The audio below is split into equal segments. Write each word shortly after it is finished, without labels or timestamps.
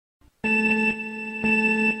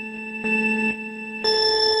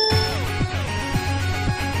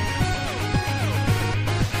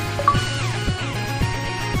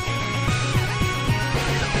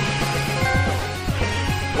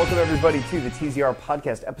everybody, to the TZR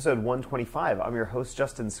podcast, episode 125. I'm your host,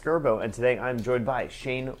 Justin Skirbo, and today I'm joined by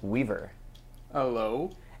Shane Weaver. Hello.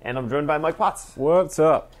 And I'm joined by Mike Potts. What's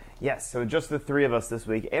up? Yes, so just the three of us this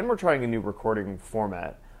week, and we're trying a new recording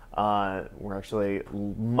format. We're actually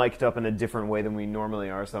mic'd up in a different way than we normally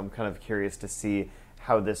are, so I'm kind of curious to see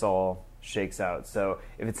how this all shakes out. So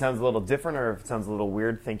if it sounds a little different or if it sounds a little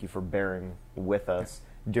weird, thank you for bearing with us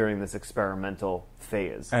during this experimental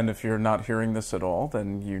phase. And if you're not hearing this at all,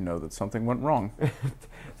 then you know that something went wrong.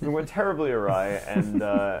 It went terribly awry, and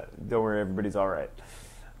don't worry, everybody's all right.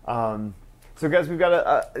 So guys, we've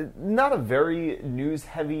got not a very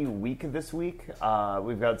news-heavy week this week.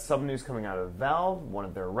 We've got some news coming out of Valve. One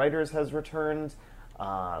of their writers has returned.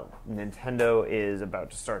 Nintendo is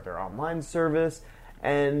about to start their online service.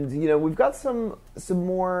 And, you know, we've got some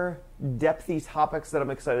more depthy topics that I'm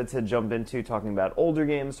excited to jump into, talking about older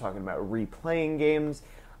games, talking about replaying games,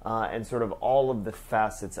 and sort of all of the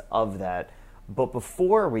facets of that. But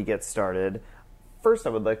before we get started, first I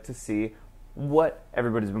would like to see what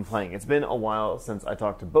everybody's been playing. It's been a while since I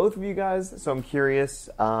talked to both of you guys, so I'm curious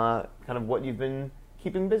kind of what you've been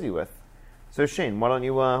keeping busy with. So Shane, why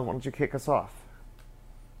don't you kick us off?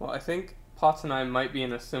 Well, I think Potts and I might be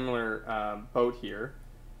in a similar boat here,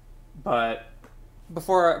 but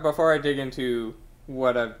before I dig into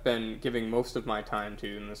what I've been giving most of my time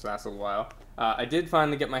to in this last little while, I did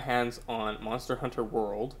finally get my hands on Monster Hunter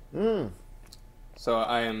World. So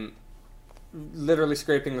I am literally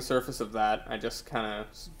scraping the surface of that. I just kind of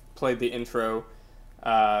played the intro,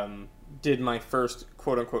 did my first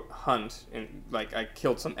quote-unquote hunt, and I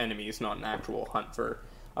killed some enemies, not an actual hunt for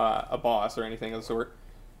a boss or anything of the sort.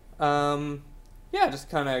 Just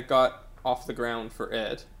kind of got off the ground for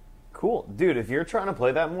it. Cool. Dude, if you're trying to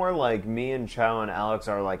play that more, me and Chow and Alex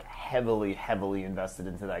are heavily invested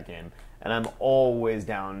into that game. And I'm always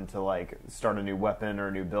down to start a new weapon or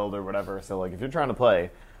a new build or whatever. So if you're trying to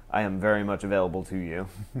play, I am very much available to you.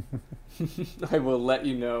 I will let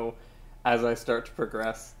you know as I start to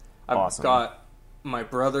progress. I've Awesome. got my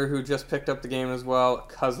brother who just picked up the game as well. A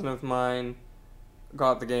cousin of mine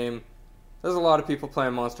got the game. There's a lot of people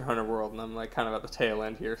playing Monster Hunter World, and I'm kind of at the tail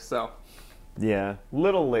end here, so. Yeah,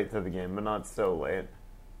 little late to the game, but not so late.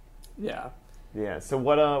 Yeah. Yeah, so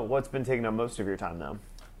what's been taking up most of your time now?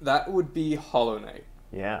 That would be Hollow Knight.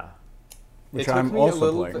 Yeah. Which It took I'm me also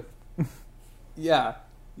a little playing. bit. Yeah.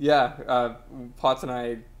 Potts and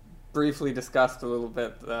I briefly discussed a little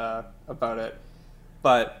bit about it.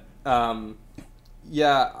 But,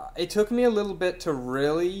 it took me a little bit to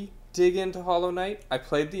really dig into Hollow Knight. I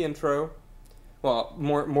played the intro. Well,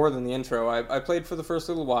 more than the intro. I played for the first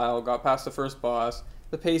little while, got past the first boss.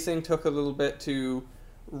 The pacing took a little bit to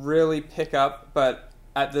really pick up, but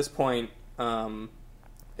at this point,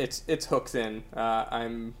 it's hooks in.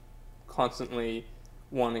 I'm constantly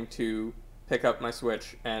wanting to pick up my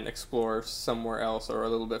Switch and explore somewhere else or a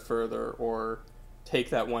little bit further or take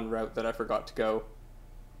that one route that I forgot to go.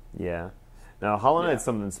 Yeah. Now, Hollow Knight's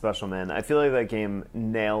something special, man. I feel like that game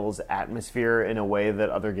nails atmosphere in a way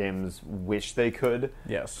that other games wish they could.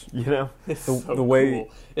 Yes. You know? It's The so way- cool.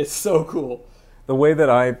 It's so cool. The way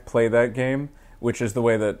that I play that game, which is the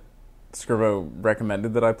way that Skirbo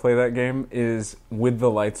recommended that I play that game, is with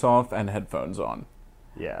the lights off and headphones on.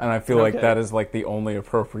 Yeah. And I feel like that is the only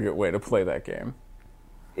appropriate way to play that game.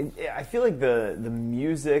 I feel like the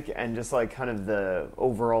music and just kind of the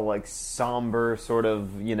overall somber sort of,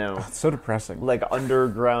 It's so depressing.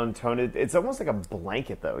 underground tone. It's almost like a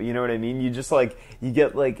blanket though. You know what I mean? You just you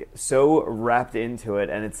get so wrapped into it,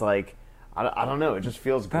 and it's I don't know. It just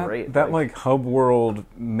feels great. That hub world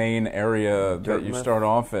main area that you Dartmouth. start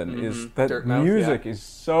off in is that Dartmouth, music is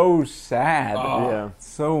so sad. Oh. Yeah.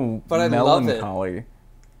 So But I love it. melancholy.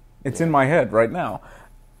 It's in my head right now.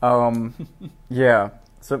 Yeah.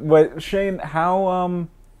 So, Shane, how?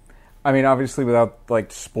 Obviously, without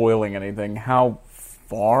spoiling anything, how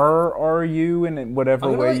far are you in whatever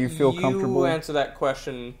I'm gonna way let you feel comfortable? You answer that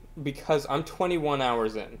question because I'm 21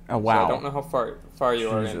 hours in. Oh, wow. So I don't know how far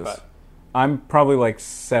you are in, Jesus. but I'm probably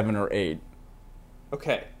 7 or 8.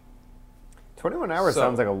 okay. 21 hours So-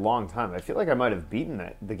 sounds like a long time. I feel like I might have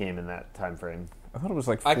beaten the game in that time frame. I thought it was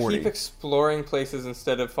 40. I keep exploring places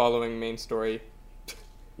instead of following main story.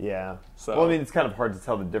 Yeah. So- Well, it's kind of hard to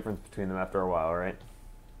tell the difference between them after a while, right?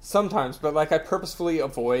 Sometimes, but I purposefully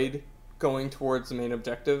avoid going towards the main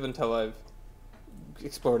objective until I've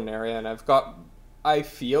explored an area, and I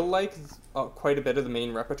feel quite a bit of the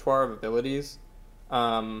main repertoire of abilities,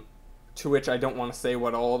 to which I don't want to say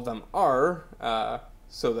what all of them are,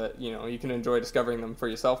 so that you can enjoy discovering them for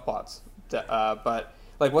yourself, Pots. But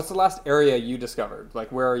Like, what's the last area you discovered?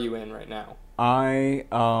 Like, where are you in right now?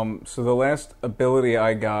 So the last ability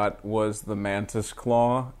I got was the Mantis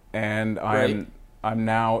Claw, and Right. I'm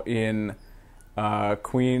now in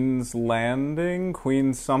Queen's Landing,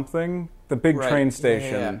 Queen's something, the big Right. train Yeah,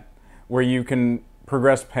 station, yeah, yeah. where you can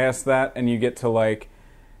progress past that, and you get to like,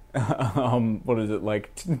 what is it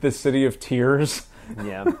like, the City of Tears.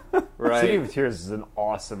 Yeah. Right. City of Tears is an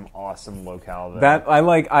awesome, awesome locale. There. That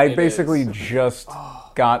I It basically is. just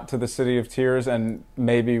got to the City of Tears and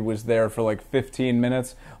maybe was there for like 15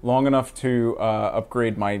 minutes, long enough to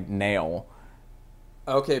upgrade my nail.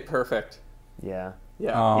 Okay, perfect. Yeah.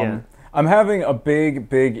 Yeah. Yeah. I'm having a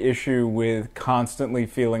big issue with constantly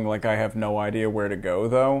feeling like I have no idea where to go,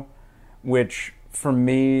 though, which for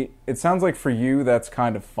me, it sounds like for you that's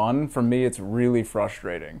kind of fun. For me, it's really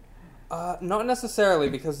frustrating. Not necessarily,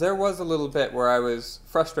 because there was a little bit where I was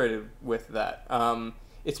frustrated with that.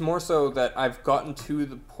 It's more so that I've gotten to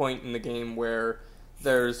the point in the game where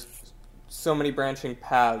there's so many branching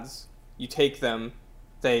paths. You take them,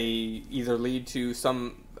 they either lead to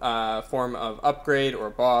some form of upgrade or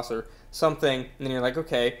boss or something, and then you're like,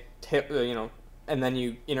 okay, and then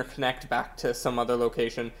you interconnect back to some other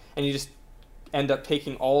location, and you just end up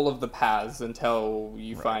taking all of the paths until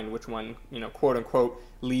you find which one, quote unquote,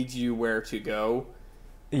 leads you where to go.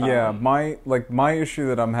 Yeah, my issue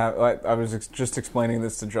that I'm having. I was just explaining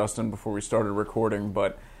this to Justin before we started recording,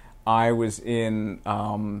 but I was in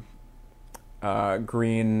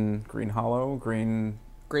Green Hollow, Green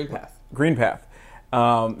Path. Green Path.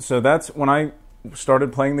 So that's when I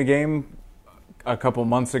started playing the game a couple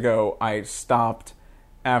months ago. I stopped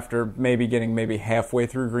after getting halfway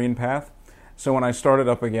through Green Path. So when I started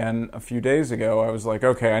up again a few days ago, I was like,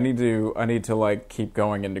 okay, I need to like keep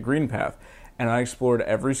going into Green Path. And I explored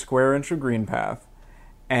every square inch of Green Path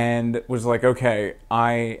and was like, okay,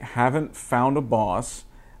 I haven't found a boss,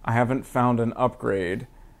 I haven't found an upgrade,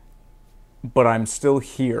 but I'm still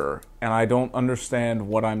here and I don't understand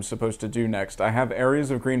what I'm supposed to do next. I have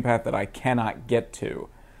areas of Green Path that I cannot get to.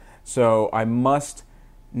 So I must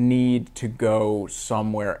need to go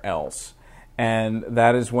somewhere else. And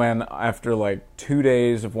that is when, after like 2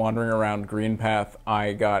 days of wandering around Green Path,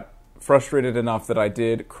 I got frustrated enough that I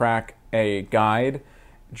did crack a guide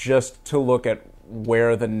just to look at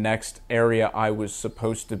where the next area I was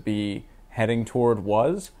supposed to be heading toward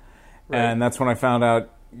was. Right. And that's when I found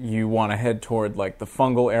out you want to head toward like the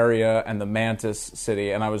fungal area and the Mantis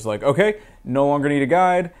City. And I was like, okay, no longer need a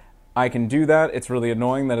guide. I can do that. It's really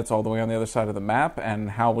annoying that it's all the way on the other side of the map.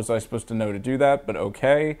 And how was I supposed to know to do that? But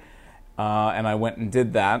okay. And I went and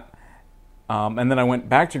did that. And then I went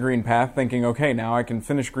back to Green Path thinking, okay, now I can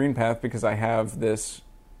finish Green Path because I have this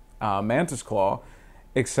Mantis Claw.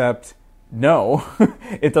 Except, no,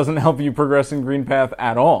 it doesn't help you progress in Green Path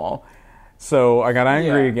at all. So I got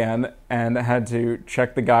angry again and had to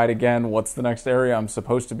check the guide again. What's the next area I'm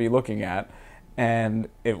supposed to be looking at? And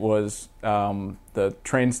it was the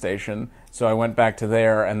train station. So I went back to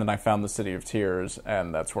there, and then I found the City of Tears,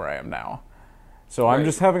 and that's where I am now. So I'm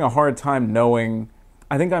just having a hard time knowing.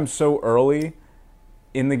 I think I'm so early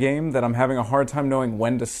in the game that I'm having a hard time knowing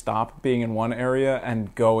when to stop being in one area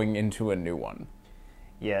and going into a new one.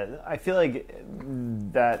 Yeah, I feel like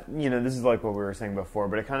that, this is like what we were saying before,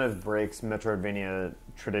 but it kind of breaks Metroidvania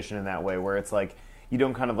tradition in that way, where it's like you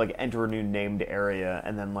don't kind of like enter a new named area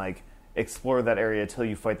and then like explore that area till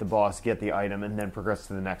you fight the boss, get the item, and then progress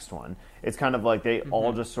to the next one. It's kind of like they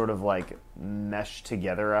all just sort of like mesh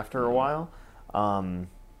together after a while.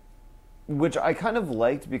 Which I kind of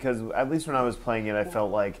liked because at least when I was playing it, I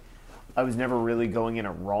felt like I was never really going in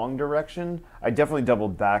a wrong direction. I definitely double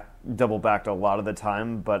backed a lot of the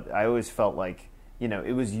time, but I always felt like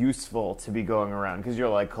it was useful to be going around because you're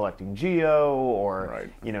like collecting geo or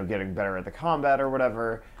getting better at the combat or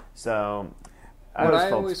whatever. So I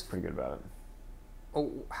always felt pretty good about it.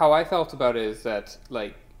 How I felt about it is that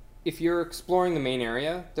like if you're exploring the main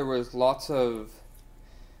area, there was lots of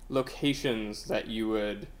locations that you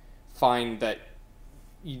would find that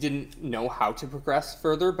you didn't know how to progress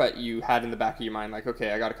further, but you had in the back of your mind, like,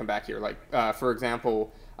 okay, I got to come back here. Like, for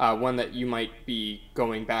example, one that you might be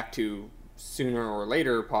going back to sooner or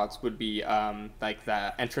later, Pots, would be like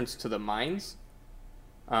the entrance to the mines.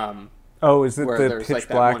 Is it the pitch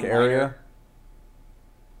black area?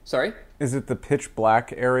 Sorry? Is it the pitch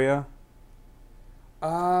black area?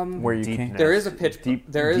 Where you can't. There is a pitch.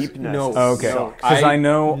 There is no. Okay, because I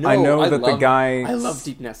know that the guy. I love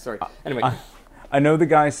Deepness. Sorry. Anyway, I know the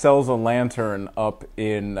guy sells a lantern up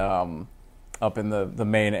in the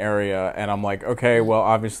main area, and I'm like, okay, well,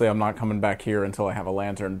 obviously I'm not coming back here until I have a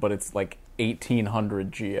lantern, but it's like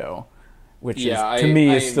 1,800 geo, which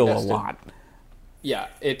is still a lot. Yeah,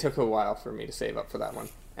 it took a while for me to save up for that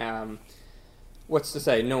one. What's to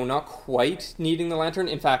say? No, not quite needing the lantern.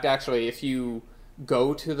 In fact, actually, if you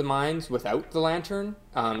go to the mines without the lantern,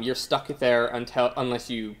 you're stuck there unless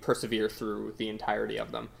you persevere through the entirety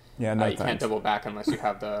of them. Yeah, no you can't thanks. double back unless you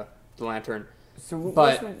have the lantern. So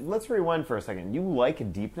But let's rewind for a second. You like a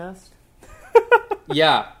deep nest?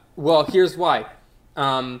 yeah, well, here's why.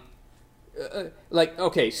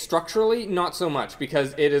 Okay, structurally, not so much,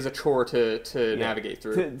 because it is a chore to navigate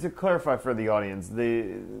through. To clarify for the audience,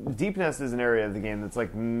 the deep nest is an area of the game that's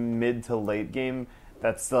like mid to late game.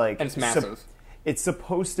 That's like, And it's massive. It's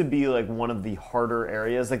supposed to be like one of the harder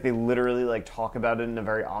areas. Like they literally like talk about it in a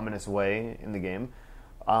very ominous way in the game,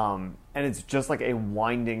 and it's just like a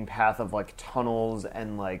winding path of like tunnels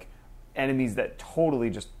and like enemies that totally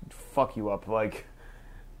just fuck you up. Like,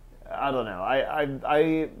 I don't know.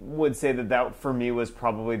 I would say that for me was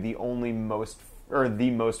probably the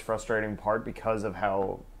most frustrating part because of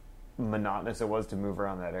how monotonous it was to move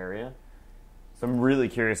around that area. So I'm really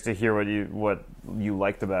curious to hear what you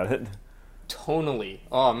liked about it. Tonally,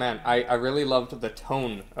 oh man, I really loved the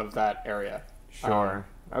tone of that area. Sure.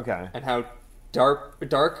 Okay. And how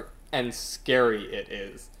dark and scary it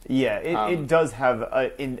is. Yeah, it does have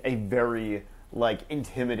a very like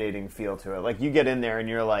intimidating feel to it. Like you get in there and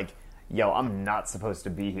you're like, yo, I'm not supposed to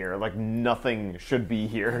be here. Like nothing should be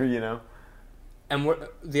here, you know? And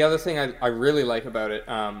the other thing I really like about it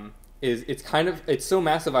is it's so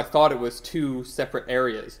massive. I thought it was two separate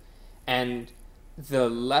areas, and the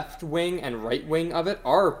left wing and right wing of it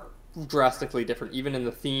are drastically different, even in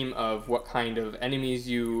the theme of what kind of enemies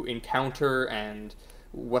you encounter and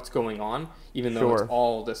what's going on, even though it's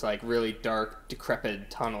all this like really dark,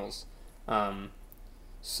 decrepit tunnels.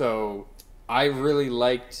 So I really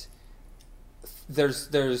liked.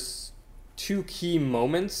 There's two key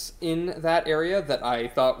moments in that area that I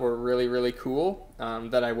thought were really, really cool,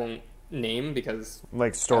 that I won't name because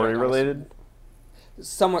like story related.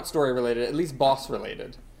 Somewhat story related, at least boss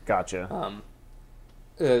related. Gotcha.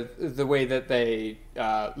 The way that they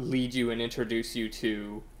lead you and introduce you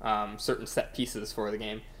to certain set pieces for the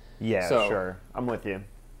game. Yeah, So, sure. I'm with you.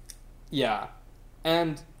 Yeah,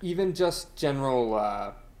 and even just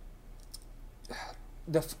general.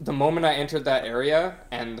 The moment I entered that area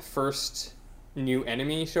and the first new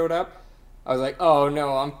enemy showed up, I was like, "Oh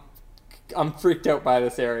no, I'm freaked out by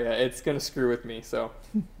this area. It's gonna screw with me." So,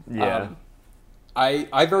 Yeah.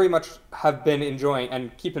 I very much have been enjoying,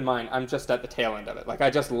 and keep in mind, I'm just at the tail end of it. Like, I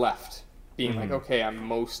just left, being like, okay, I'm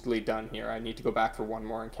mostly done here. I need to go back for one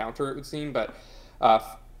more encounter, it would seem, but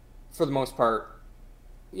for the most part,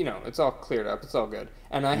 you know, it's all cleared up. It's all good.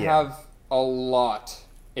 And I have a lot,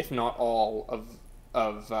 if not all,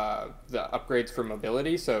 of the upgrades for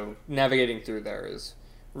mobility, so navigating through there is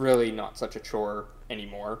really not such a chore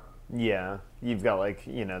anymore. Yeah, you've got like,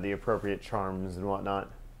 you know, the appropriate charms and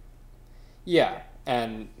whatnot. Yeah,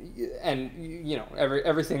 and you know,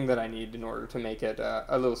 everything that I need in order to make it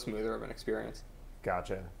a little smoother of an experience.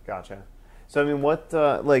 Gotcha. So I mean, what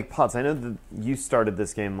like Potts? I know that you started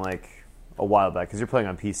this game like a while back because you're playing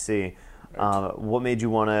on PC. Right. What made you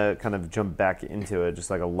want to kind of jump back into it? Just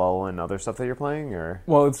like a lull and other stuff that you're playing, or?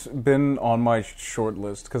 Well, it's been on my short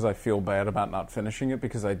list because I feel bad about not finishing it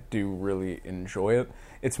because I do really enjoy it.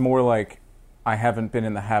 It's more like I haven't been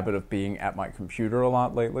in the habit of being at my computer a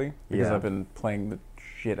lot lately because I've been playing the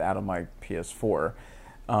shit out of my PS4.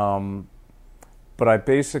 But I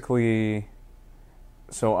basically,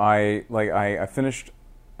 so I finished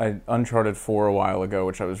Uncharted 4 a while ago,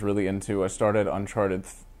 which I was really into. I started Uncharted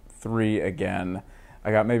 3 again.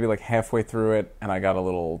 I got maybe like halfway through it, and I got a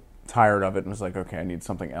little tired of it and was like, okay, I need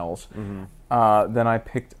something else. Mm-hmm. Then I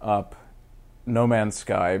picked up No Man's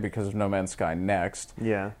Sky because of No Man's Sky Next.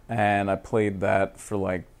 Yeah. And I played that for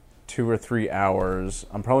like 2 or 3 hours.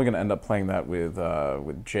 I'm probably going to end up playing that with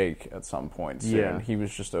Jake at some point soon. Yeah. He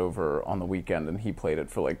was just over on the weekend, and he played it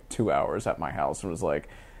for like 2 hours at my house and was like,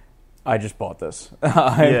 I just bought this.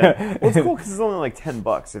 Yeah. Well, it's cool because it's only like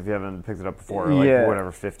 $10 if you haven't picked it up before, or like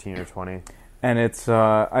whatever, 15 or 20. And it's,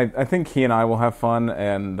 I think he and I will have fun,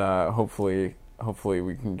 and hopefully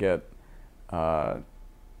we can get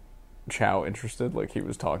Chow interested, like he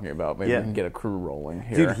was talking about. Maybe we can get a crew rolling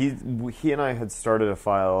here. Dude, he and I had started a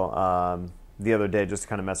file the other day just to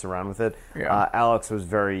kind of mess around with it. Yeah. Alex was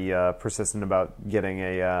very persistent about getting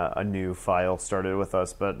a new file started with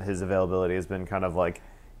us, but his availability has been kind of like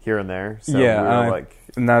here and there. So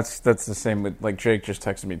and that's the same with like Jake just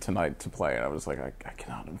texted me tonight to play, and I was like, I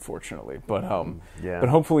cannot, unfortunately. But but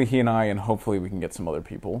hopefully he and I, and hopefully we can get some other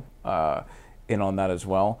people in on that as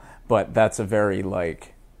well. But that's a very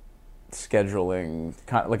like scheduling.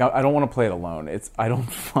 Like I don't want to play it alone. I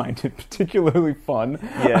don't find it particularly fun.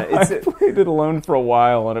 Yeah, I played it alone for a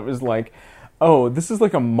while, and it was like, oh, this is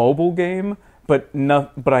like a mobile game, but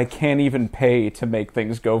I can't even pay to make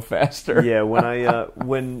things go faster. Yeah,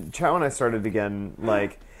 when Chow and I started again,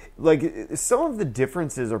 like some of the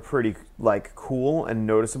differences are pretty like cool and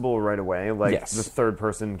noticeable right away, like Yes. the third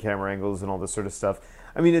person camera angles and all this sort of stuff.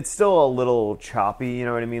 I mean, it's still a little choppy, you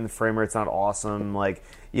know what I mean? The frame rate's not awesome. Like,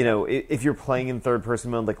 you know, if you're playing in third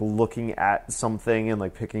person mode, like looking at something and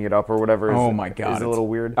like picking it up or whatever, Oh my god, is a little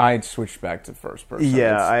weird. I switched back to first person.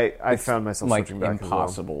 Yeah, I found myself like switching back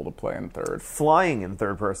impossible to play in third. as well. Flying in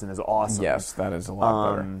third person is awesome. Yes, that is a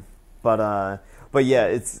lot better. But yeah,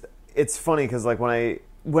 it's funny because like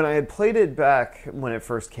when I had played it back when it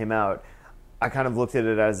first came out, I kind of looked at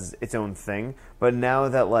it as its own thing. But now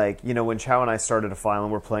that like, you know, when Chow and I started a file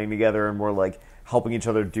and we're playing together and we're like helping each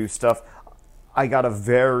other do stuff, I got a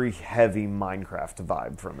very heavy Minecraft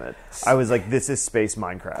vibe from it. I was like, this is space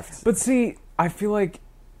Minecraft. But see, I feel like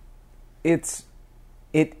it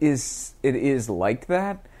is like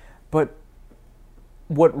that, but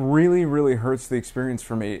what really, really hurts the experience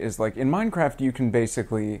for me is like in Minecraft you can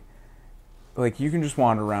basically like you can just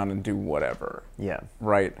wander around and do whatever. Yeah.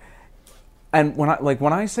 Right? And when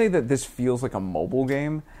I say that this feels like a mobile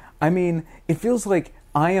game, I mean it feels like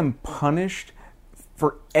I am punished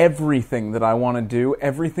for everything that I want to do.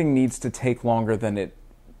 Everything needs to take longer than it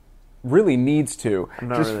really needs to. I'm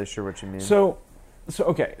not really sure what you mean. So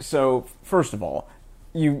okay. So first of all,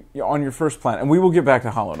 you on your first planet, and we will get back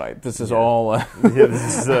to Hollow Knight. This is all. Yeah,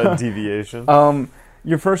 this is a deviation.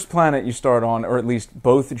 Your first planet you start on, or at least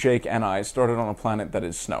both Jake and I started on a planet that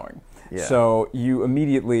is snowing. Yeah. So you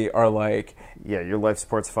immediately are like, yeah, your life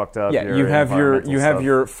support's fucked up. yeah, you have environmental stuff.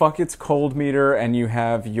 your fuck it's cold meter, and you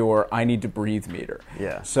have your I need to breathe meter.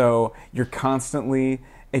 Yeah. So you're constantly,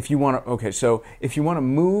 if you want to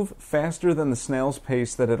move faster than the snail's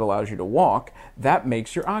pace that it allows you to walk, that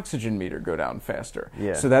makes your oxygen meter go down faster.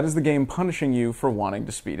 Yeah. So that is the game punishing you for wanting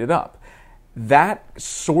to speed it up. That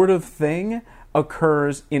sort of thing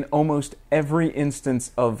occurs in almost every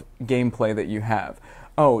instance of gameplay that you have.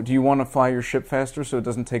 Oh, do you want to fly your ship faster so it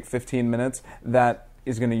doesn't take 15 minutes? That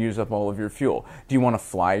is going to use up all of your fuel. Do you want to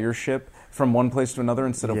fly your ship from one place to another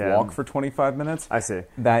instead of walk for 25 minutes? I see.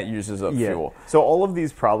 That uses up fuel. So all of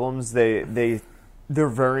these problems, they're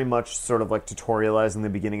very much sort of like tutorialized in the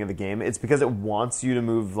beginning of the game. It's because it wants you to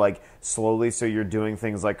move like slowly, so you're doing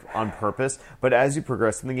things like on purpose. But as you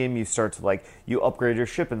progress in the game, you start to like you upgrade your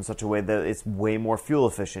ship in such a way that it's way more fuel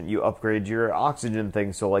efficient. You upgrade your oxygen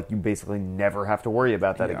thing, so like you basically never have to worry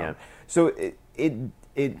about that again. So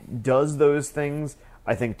it does those things,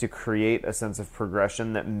 I think, to create a sense of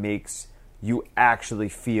progression that makes you actually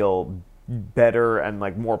feel better and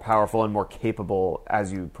like more powerful and more capable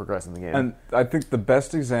as you progress in the game. And I think the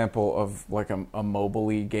best example of like a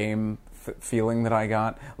mobile-y game feeling that I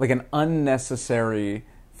got, like an unnecessary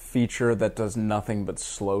feature that does nothing but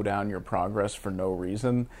slow down your progress for no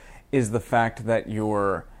reason, is the fact that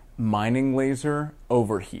your mining laser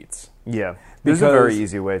overheats. Yeah, there's a very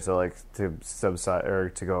easy way to subside or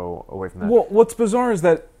to go away from that. Well, what's bizarre is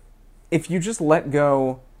that if you just let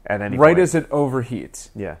go at any right point, as it overheats,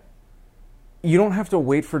 yeah, you don't have to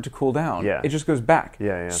wait for it to cool down. Yeah. It just goes back.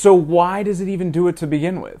 Yeah. So why does it even do it to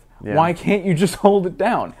begin with? Yeah. Why can't you just hold it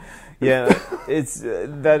down? Yeah, it's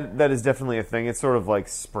that is definitely a thing. It's sort of like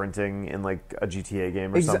sprinting in like a GTA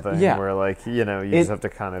game or something, where like you just have to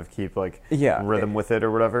kind of keep like rhythm with it or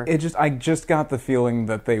whatever. I just got the feeling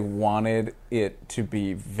that they wanted it to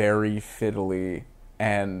be very fiddly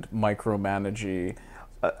and micromanagey.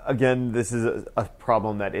 Again, this is a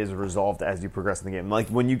problem that is resolved as you progress in the game. Like,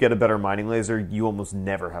 when you get a better mining laser, you almost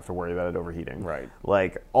never have to worry about it overheating. Right.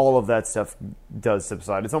 Like, all of that stuff does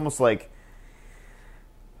subside. It's almost like...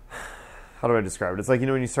 How do I describe it? It's like,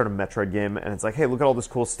 when you start a Metroid game, and it's like, hey, look at all this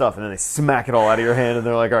cool stuff, and then they smack it all out of your hand, and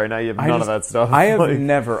they're like, all right, now you have none of that stuff.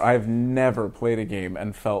 I've never played a game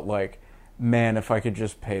and felt like, man, if I could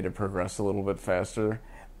just pay to progress a little bit faster.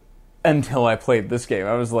 Until I played this game.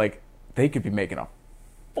 I was like, they could be making a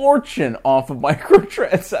fortune off of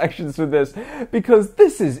microtransactions with this, because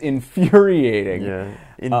this is infuriating. Yeah,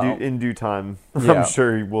 in due time, yeah. I'm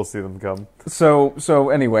sure we'll see them come. So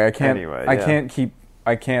anyway,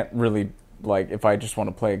 I can't really, like, if I just want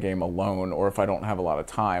to play a game alone, or if I don't have a lot of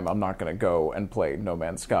time, I'm not going to go and play No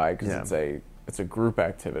Man's Sky because it's a group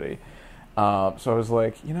activity. So I was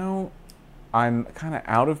like, I'm kind of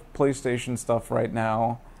out of PlayStation stuff right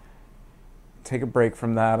now. Take a break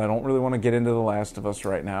from that. I don't really want to get into The Last of Us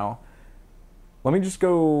right now. Let me just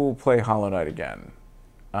go play Hollow Knight again.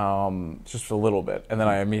 just a little bit, and then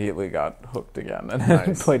I immediately got hooked again and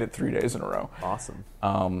Nice. played it 3 days in a row. Awesome.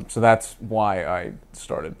 So that's why I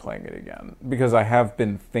started playing it again, because I have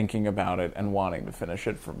been thinking about it and wanting to finish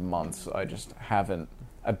it for months. I just haven't.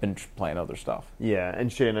 I've been playing other stuff. Yeah,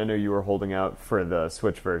 and Shane, I know you were holding out for the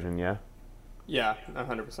Switch version, yeah? Yeah,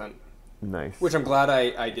 100%. Nice. Which I'm glad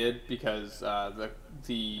I did, because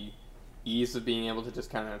the ease of being able to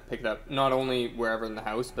just kind of pick it up, not only wherever in the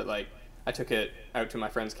house, but like I took it out to my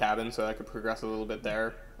friend's cabin so I could progress a little bit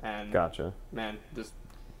there. And Gotcha. man, just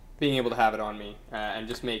being able to have it on me and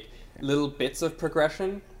just make little bits of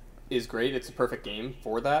progression is great. It's a perfect game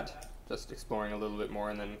for that. Just exploring a little bit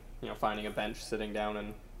more, and then finding a bench, sitting down,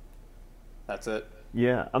 and that's it.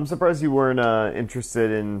 Yeah, I'm surprised you weren't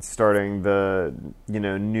interested in starting the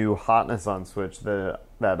new hotness on Switch, that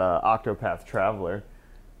Octopath Traveler.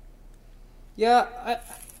 Yeah,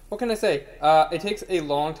 what can I say? It takes a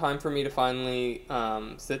long time for me to finally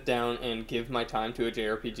sit down and give my time to a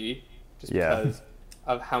JRPG, just because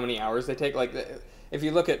of how many hours they take. Like, if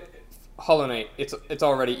you look at Hollow Knight, it's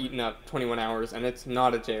already eaten up 21 hours, and it's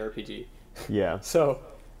not a JRPG. Yeah. So,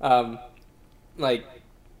 like,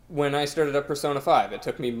 when I started up Persona 5, it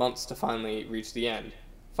took me months to finally reach the end.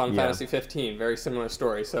 Final Fantasy 15, very similar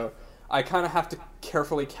story. So I kind of have to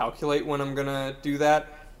carefully calculate when I'm going to do that.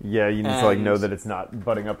 Yeah, you need to know that it's not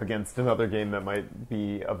butting up against another game that might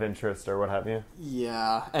be of interest or what have you.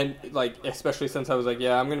 Yeah, and like, especially since I was like,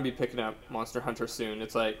 I'm going to be picking up Monster Hunter soon.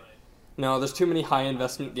 It's like, no, there's too many high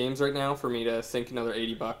investment games right now for me to sink another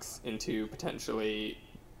 $80 into potentially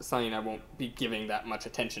something I won't be giving that much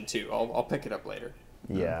attention to. I'll pick it up later.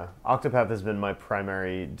 Yeah, Octopath has been my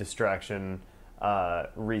primary distraction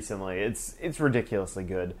recently. It's ridiculously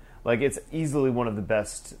good. Like, it's easily one of the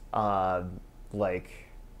best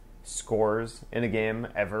scores in a game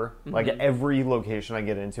ever. Mm-hmm. Like, every location I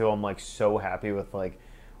get into, I'm like so happy with like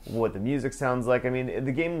what the music sounds like. I mean,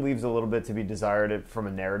 the game leaves a little bit to be desired from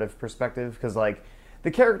a narrative perspective, because like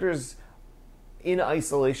the characters in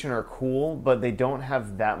isolation are cool, but they don't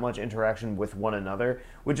have that much interaction with one another,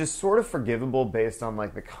 which is sort of forgivable based on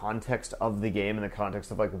like the context of the game and the context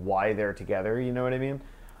of like why they're together, you know what I mean?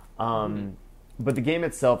 But the game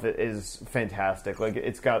itself is fantastic. Like,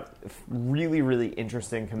 it's got really, really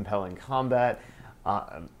interesting, compelling combat.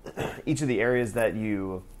 Each of the areas that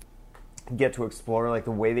you get to explore, like the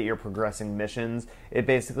way that you're progressing missions, it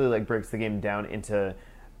basically like breaks the game down into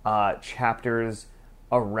chapters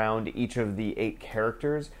around each of the 8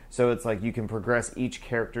 characters. So it's like you can progress each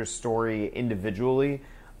character's story individually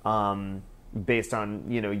based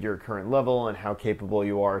on your current level and how capable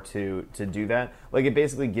you are to do that. Like, it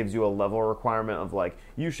basically gives you a level requirement of like,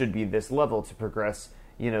 you should be this level to progress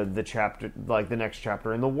the chapter, like the next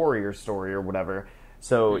chapter in the warrior story or whatever.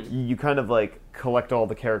 So you kind of like collect all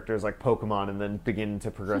the characters like Pokemon and then begin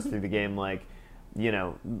to progress through the game, like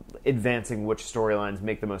advancing which storylines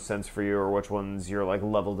make the most sense for you or which ones you're like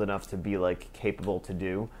leveled enough to be like capable to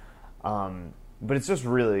do. But it's just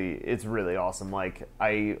it's really awesome. Like,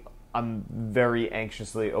 I'm very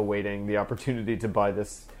anxiously awaiting the opportunity to buy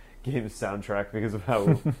this game's soundtrack because of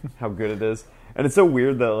how good it is. And it's so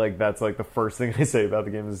weird that like that's like the first thing I say about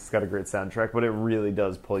the game is it's got a great soundtrack, but it really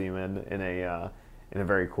does pull you in a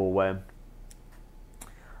very cool way.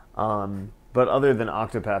 But other than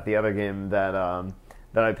Octopath, the other game that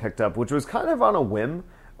I picked up, which was kind of on a whim,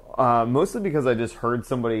 mostly because I just heard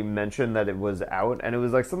somebody mention that it was out, and it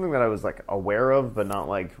was like something that I was like aware of but not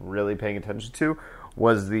like really paying attention to,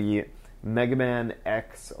 was the Mega Man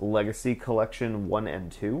X Legacy Collection 1 and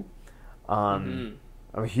 2. I'm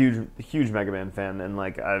a huge Mega Man fan, and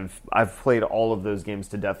like I've played all of those games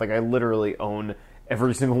to death. Like, I literally own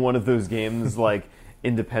every single one of those games like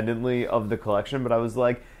independently of the collection, but I was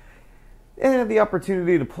like, the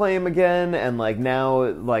opportunity to play them again, and like now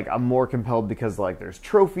like I'm more compelled because like there's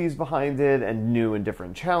trophies behind it and new and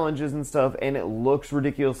different challenges and stuff, and it looks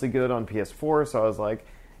ridiculously good on PS4, so I was like,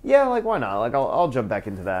 yeah, like, why not? Like, I'll jump back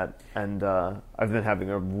into that, and I've been having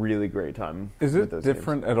a really great time. Is with it those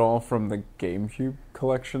different games. at all from the GameCube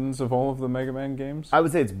collections of all of the Mega Man games? I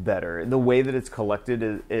would say it's better. The way that it's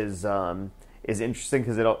collected is interesting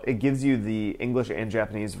because it gives you the English and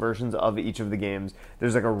Japanese versions of each of the games.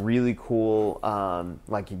 There's like a really cool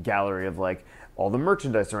like gallery of like all the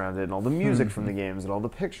merchandise around it and all the music from the games and all the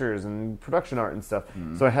pictures and production art and stuff.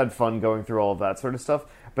 So I had fun going through all of that sort of stuff.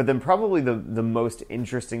 But then probably the most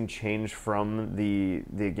interesting change from the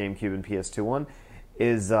GameCube and PS2 one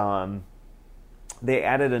is they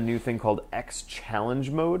added a new thing called X Challenge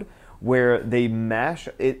mode, where they mash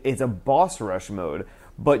it's a boss rush mode,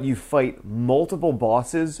 but you fight multiple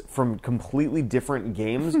bosses from completely different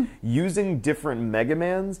games using different Mega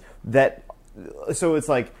Mans that so it's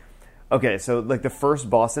like, okay, so like the first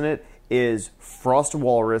boss in it is Frost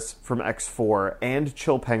Walrus from X4 and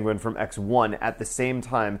Chill Penguin from X1 at the same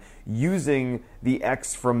time, using the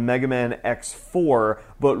X from Mega Man X4,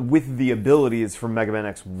 but with the abilities from Mega Man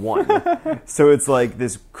X1. So it's like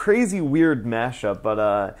this crazy weird mashup,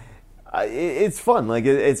 but it's fun. Like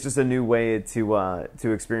it's just a new way to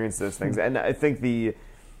experience those things, and I think the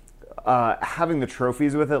having the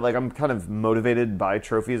trophies with it, like I'm kind of motivated by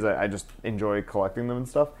trophies. I just enjoy collecting them and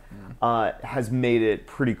stuff. Has made it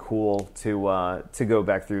pretty cool to go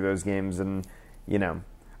back through those games, and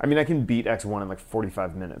I mean, I can beat X1 in like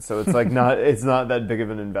 45 minutes, so it's like it's not that big of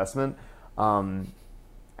an investment.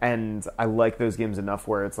 And I like those games enough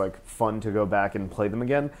where it's like fun to go back and play them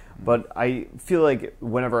again. But I feel like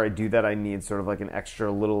whenever I do that, I need sort of like an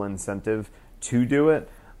extra little incentive to do it.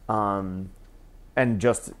 And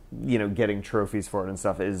just, getting trophies for it and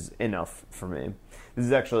stuff is enough for me. This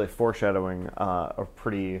is actually foreshadowing a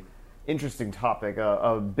pretty interesting topic,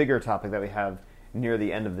 a bigger topic that we have near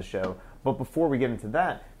the end of the show. But before we get into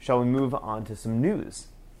that, shall we move on to some news?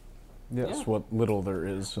 Yes, Yeah. what little there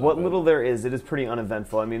is. What little there is, it is pretty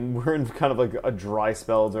uneventful. I mean, we're in kind of like a dry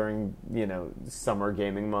spell during, summer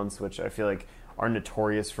gaming months, which I feel like are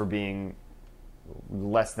notorious for being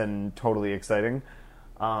less than totally exciting.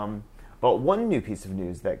 But one new piece of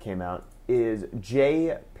news that came out is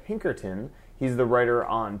Jay Pinkerton. He's the writer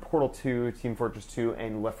on Portal 2, Team Fortress 2,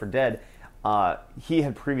 and Left 4 Dead. He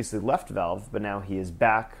had previously left Valve, but now he is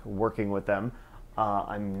back working with them.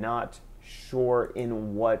 I'm not sure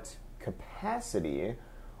in what capacity,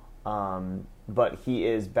 but he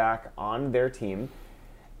is back on their team.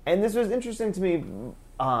 And this was interesting to me,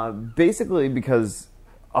 basically because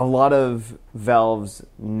a lot of Valve's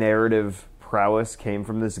narrative prowess came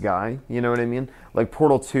from this guy, you know what I mean? Like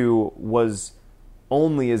Portal 2 was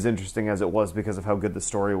only as interesting as it was because of how good the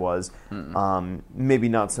story was. Maybe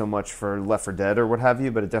not so much for Left 4 Dead or what have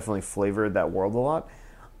you, but it definitely flavored that world a lot.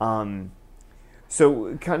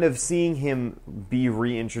 So kind of seeing him be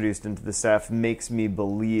reintroduced into the staff makes me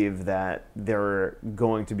believe that they're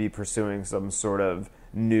going to be pursuing some sort of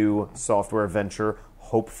new software venture,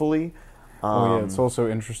 hopefully. It's also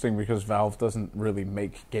interesting because Valve doesn't really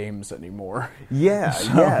make games anymore. Yeah,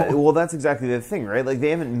 yeah. Well, that's exactly the thing, right? Like, they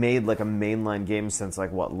haven't made, like, a mainline game since,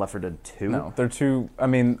 like, what, Left 4 Dead 2? No, they're too... I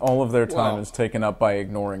mean, all of their time is taken up by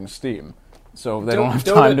ignoring Steam. So they don't have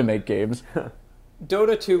time to make games.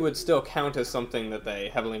 Dota 2 would still count as something that they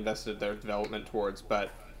heavily invested their development towards, but...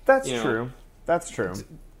 That's true. That's true.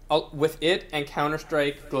 With it and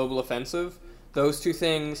Counter-Strike Global Offensive, those two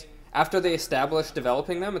things, after they established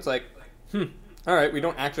developing them, it's like... all right, we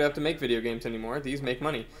don't actually have to make video games anymore. These make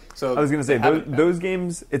money. So I was going to say, those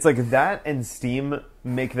games, it's like that and Steam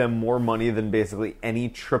make them more money than basically any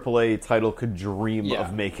AAA title could dream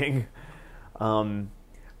of making.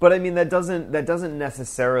 But I mean, that doesn't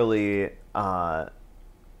necessarily,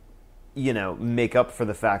 make up for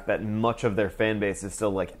the fact that much of their fan base is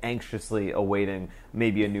still like anxiously awaiting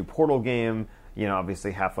maybe a new Portal game.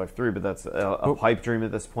 Obviously Half-Life 3, but that's a pipe dream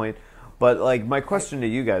at this point. But like, my question to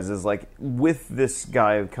you guys is like, with this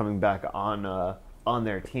guy coming back on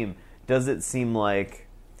their team, does it seem like,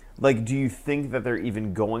 do you think that they're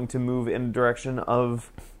even going to move in the direction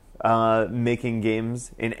of making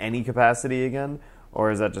games in any capacity again,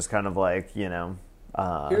 or is that just kind of like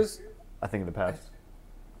here's a thing of the past?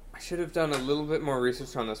 I should have done a little bit more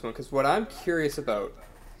research on this one, because what I'm curious about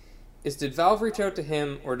is, did Valve reach out to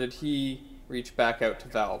him or did he reach back out to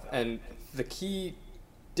Valve? And the key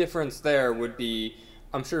difference there would be,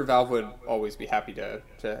 I'm sure Valve would always be happy to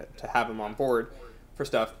have him on board for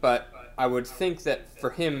stuff, but I would think that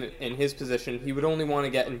for him in his position, he would only want to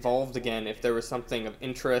get involved again if there was something of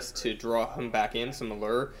interest to draw him back in, some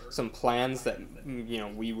allure, some plans that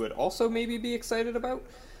we would also maybe be excited about.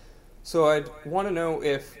 So I'd want to know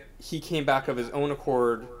if he came back of his own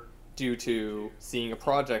accord due to seeing a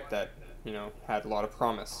project that had a lot of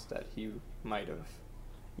promise that he might have.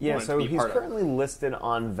 Yeah, so he's currently listed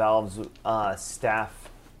on Valve's staff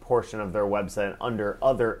portion of their website under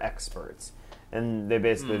other experts. And they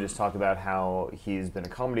basically just talk about how he's been a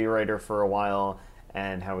comedy writer for a while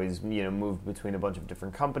and how he's moved between a bunch of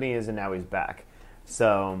different companies and now he's back.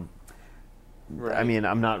 So, right. I mean,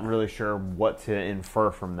 I'm not really sure what to infer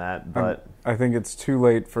from that, but... I think it's too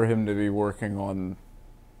late for him to be working on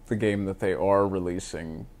the game that they are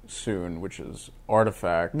releasing soon, which is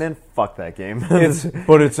Artifact. Man, fuck that game. It's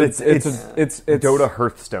Dota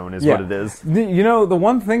Hearthstone is what it is. The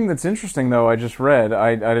one thing that's interesting, though, I just read,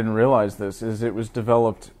 I didn't realize this, is it was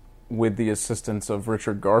developed with the assistance of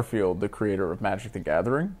Richard Garfield, the creator of Magic the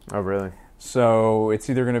Gathering. Oh, really? So it's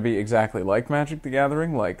either going to be exactly like Magic the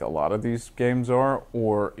Gathering, like a lot of these games are,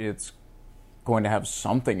 or it's going to have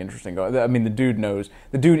something interesting going. I mean, the dude knows.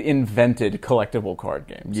 The dude invented collectible card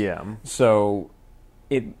games. Yeah. So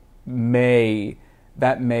that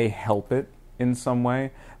may help it in some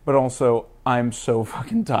way, but also I'm so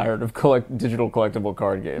fucking tired of digital collectible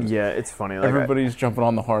card games. Yeah, it's funny. Like, everybody's jumping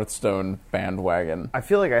on the Hearthstone bandwagon. I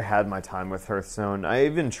feel like I had my time with Hearthstone. I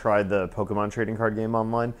even tried the Pokemon trading card game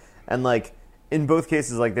online, and like in both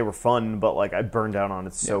cases, like they were fun, but like I burned out on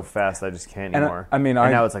it so fast I just can't anymore. And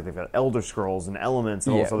now it's like they've got Elder Scrolls and Elements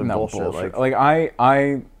and all this other bullshit. Like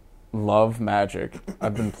I love Magic.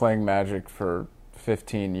 I've been playing Magic for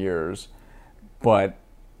 15 years, but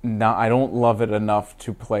I don't love it enough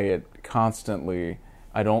to play it constantly.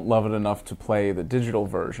 I don't love it enough to play the digital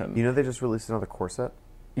version. You know they just released another core set?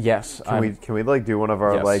 Yes. Can we like do one of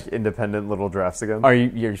our like independent little drafts again?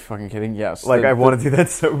 You're fucking kidding? Yes. Like I want to do that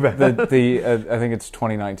so bad. I think it's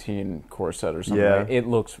 2019 core set or something. Yeah. It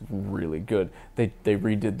looks really good. They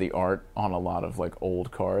redid the art on a lot of like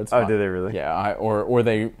old cards. Oh, did they really? Yeah. Or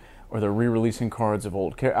they're re-releasing cards of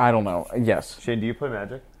old. I don't know. Yes. Shane, do you play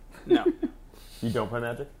Magic? No. You don't play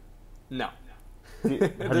Magic? No. Have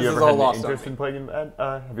you ever had an interest in playing?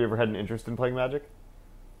 Have you ever had an interest in playing Magic?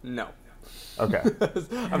 No. Okay.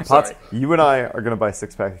 I'm sorry. You and I are going to buy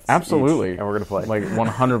 6-packs. Absolutely. Each, and we're going to play. Like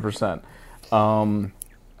 100%.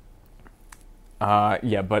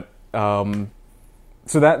 Yeah, but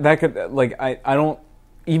so that could like I don't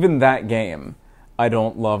even that game I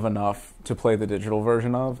don't love enough to play the digital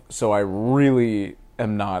version of. So I really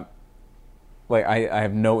am not like I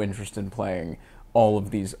have no interest in playing all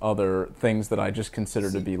of these other things that I just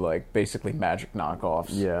consider to be like basically Magic knockoffs.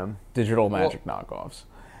 Yeah. Digital Magic knockoffs.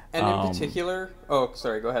 And in particular, oh,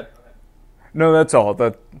 sorry, go ahead. No, that's all.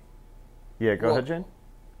 Yeah, go ahead, Jane.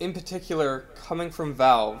 In particular, coming from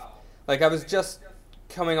Valve, like I was just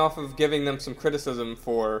coming off of giving them some criticism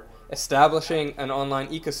for establishing an online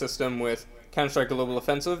ecosystem with Counter-Strike Global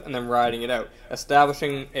Offensive and then riding it out,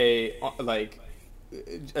 establishing a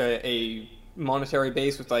monetary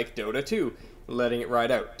base with like Dota 2, letting it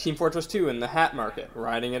ride out, Team Fortress 2 in the hat market,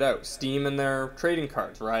 riding it out, Steam and their trading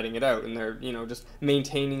cards, riding it out, and they're just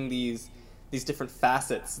maintaining these different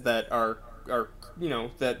facets that are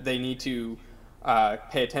that they need to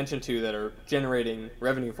pay attention to, that are generating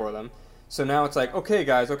revenue for them. So now it's like, okay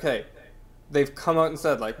guys, okay, they've come out and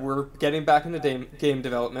said like we're getting back into game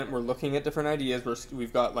development, we're looking at different ideas,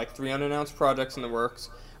 we've got like 3 unannounced projects in the works,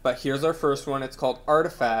 but here's our first one. It's called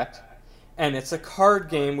Artifact. And it's a card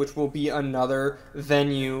game, which will be another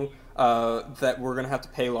venue that we're going to have to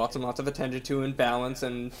pay lots and lots of attention to and balance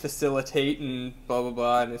and facilitate and blah, blah,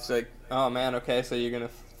 blah. And it's like, oh, man, okay, so you're going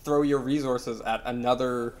to throw your resources at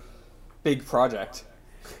another big project.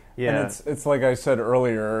 Yeah. And it's like I said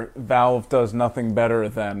earlier, Valve does nothing better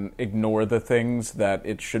than ignore the things that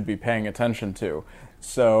it should be paying attention to.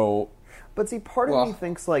 So... But see, part of me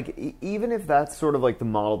thinks, like, even if that's sort of, like, the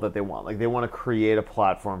model that they want, like, they want to create a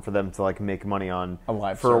platform for them to, like, make money on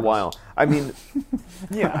for a while. I mean,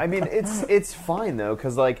 yeah, I mean, it's fine, though,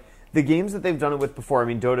 because, like, the games that they've done it with before, I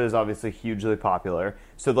mean, Dota is obviously hugely popular,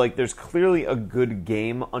 so, like, there's clearly a good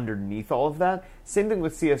game underneath all of that. Same thing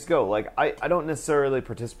with CSGO. Like, I don't necessarily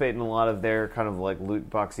participate in a lot of their kind of, like, loot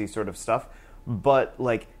boxy sort of stuff, but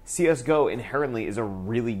like CSGO inherently is a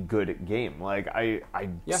really good game. Like I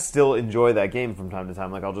still enjoy that game from time to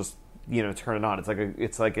time. Like I'll just turn it on.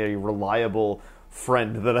 It's like a reliable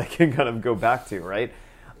friend that I can kind of go back to, right?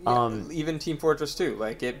 Yeah, even Team Fortress 2,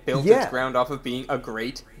 like it built its ground off of being a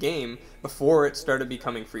great game before it started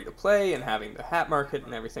becoming free to play and having the hat market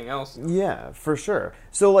and everything else. Yeah, for sure.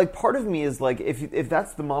 So like part of me is like if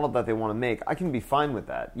that's the model that they want to make, I can be fine with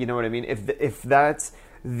that. You know what I mean? If that's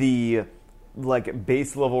the like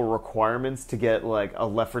base level requirements to get like a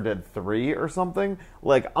Left 4 Dead 3 or something,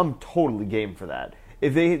 like I'm totally game for that.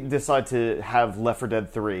 If they decide to have Left 4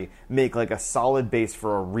 Dead 3 make like a solid base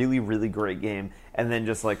for a really, really great game and then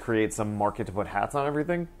just like create some market to put hats on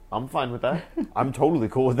everything, I'm fine with that. I'm totally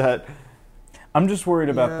cool with that. I'm just worried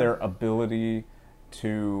about their ability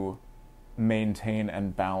to maintain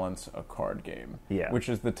and balance a card game, which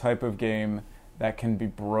is the type of game that can be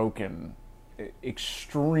broken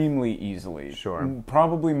extremely easily. Sure.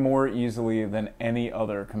 Probably more easily than any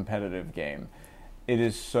other competitive game. It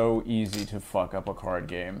is so easy to fuck up a card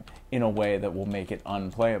game in a way that will make it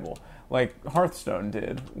unplayable. Like Hearthstone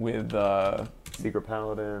did with Secret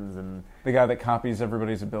Paladins and the guy that copies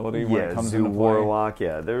everybody's ability when it comes into play. Warlock,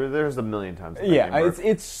 there's a million times.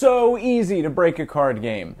 It's so easy to break a card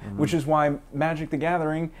game, which is why Magic the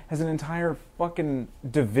Gathering has an entire fucking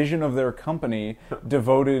division of their company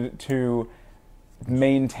devoted to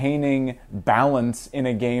maintaining balance in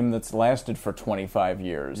a game that's lasted for 25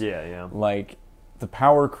 years. Yeah. Like, the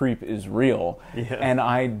power creep is real. Yeah. And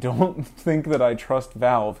I don't think that I trust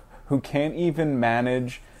Valve, who can't even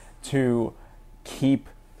manage to keep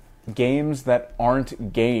games that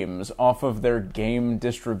aren't games off of their game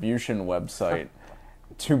distribution website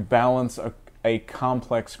to balance a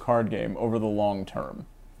complex card game over the long term.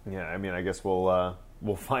 Yeah, I mean, I guess we'll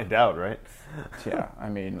find out, right? Yeah, I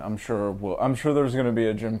mean, I'm sure there's going to be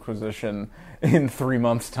a Jimquisition in 3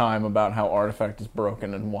 months' time about how Artifact is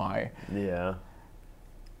broken and why. Yeah.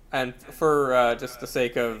 And for just the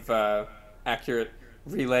sake of accurate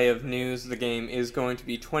relay of news, the game is going to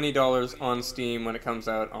be $20 on Steam when it comes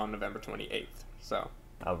out on November 28th. So.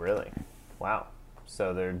 Oh, really? Wow.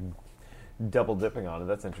 So they're double dipping on it.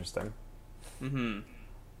 That's interesting. Mm-hmm.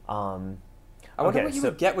 I wonder what you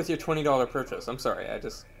would get with your $20 purchase. I'm sorry,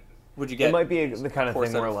 would you get? It might be the kind of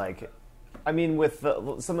thing where, of... like, I mean, with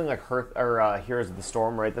something like Heroes of the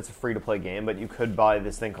Storm, right? That's a free-to-play game, but you could buy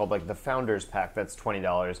this thing called, like, the Founders Pack that's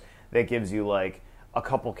 $20. That gives you, like, a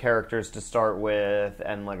couple characters to start with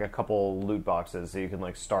and, like, a couple loot boxes, so you can,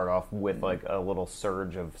 like, start off with, like, a little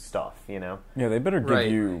surge of stuff, you know? Yeah, they better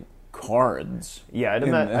give you cards. Yeah, I'd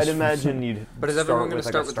imagine you'd. But is everyone going to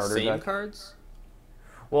start with the same deck. cards?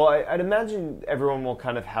 Well, I'd imagine everyone will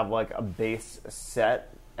kind of have, like, a base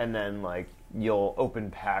set, and then, like, you'll open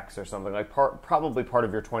packs or something. Like, probably part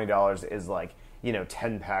of your $20 is, like,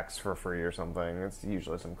 10 packs for free or something. It's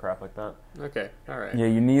usually some crap like that. Okay, all right. Yeah,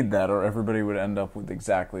 you need that, or everybody would end up with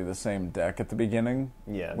exactly the same deck at the beginning.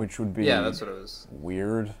 Yeah. Which would be that's what it was.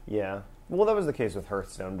 Weird. Yeah. Well, that was the case with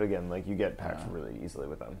Hearthstone, but again, like, you get packs really easily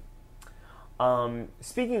with them.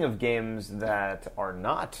 Speaking of games that are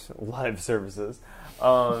not live services,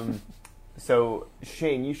 so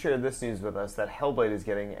Shane, you shared this news with us that Hellblade is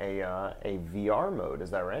getting a VR mode.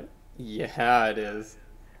 Is that right? Yeah, it is.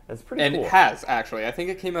 That's pretty cool. And it has, actually. I think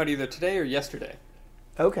it came out either today or yesterday.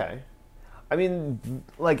 Okay. I mean,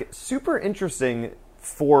 like, super interesting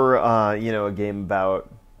for, a game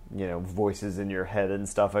about, voices in your head and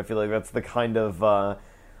stuff. I feel like that's the kind of,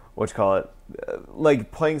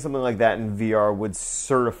 like, playing something like that in VR would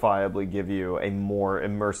certifiably give you a more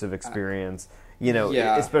immersive experience,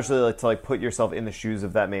 especially, like, to, like, put yourself in the shoes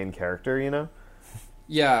of that main character,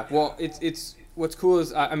 Yeah, well, it's what's cool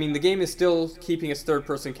is, I mean, the game is still keeping its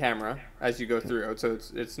third-person camera as you go through it, so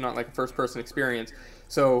it's not like a first-person experience.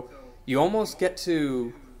 So you almost get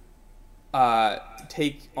to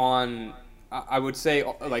take on, I would say,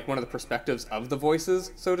 like, one of the perspectives of the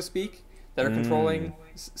voices, so to speak, that are controlling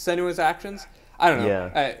Senua's actions. I don't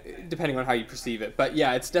know, depending on how you perceive it. But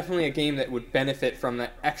yeah, it's definitely a game that would benefit from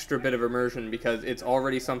that extra bit of immersion because it's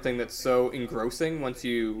already something that's so engrossing once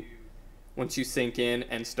you sink in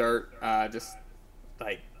and start just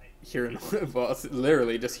like hearing, well,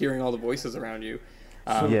 literally just hearing all the voices around you.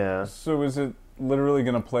 So is it literally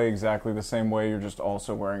going to play exactly the same way? You're just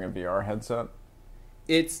also wearing a VR headset?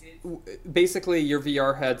 It's basically your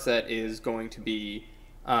VR headset is going to be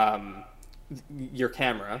your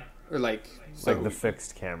camera, or like the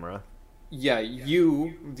fixed camera. Yeah,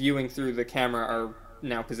 you viewing through the camera are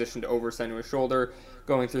now positioned over Senua's shoulder,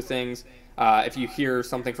 going through things. If you hear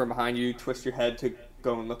something from behind you, twist your head to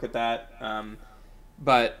go and look at that.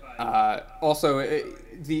 But also,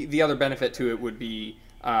 the other benefit to it would be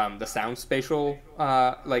the sound spatial,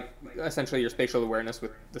 like essentially your spatial awareness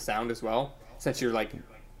with the sound as well. Since you're like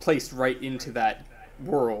placed right into that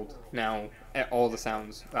world now, all the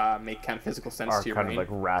sounds make kind of physical sense to your brain. Are kind of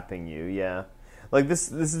like wrapping you, yeah. Like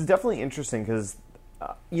this is definitely interesting because,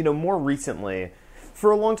 more recently,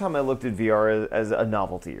 for a long time I looked at VR as a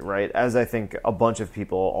novelty, right? As I think a bunch of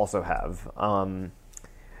people also have.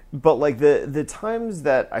 But like the times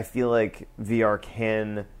that I feel like VR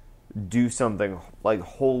can do something like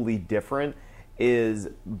wholly different is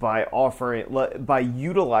by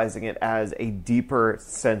utilizing it as a deeper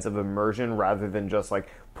sense of immersion rather than just like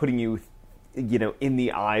putting you, in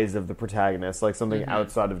the eyes of the protagonist, like something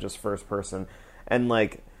outside of just first person. And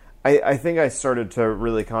like, I think I started to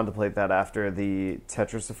really contemplate that after the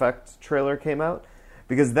Tetris Effect trailer came out,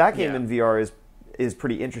 because that game in VR is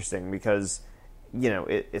pretty interesting because,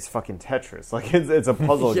 it's fucking Tetris. Like, it's a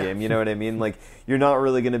puzzle game, you know what I mean? Like, you're not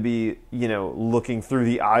really going to be, looking through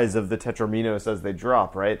the eyes of the Tetraminos as they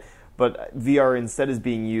drop, right? But VR instead is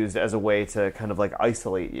being used as a way to kind of, like,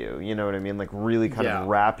 isolate you, you know what I mean? Like, really kind of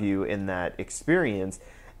wrap you in that experience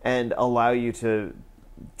and allow you to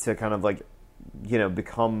kind of, like,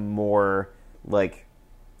 become more, like,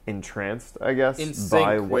 entranced, I guess, in sync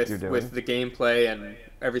by what you're doing. With the gameplay and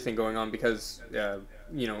everything going on because...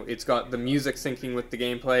 it's got the music syncing with the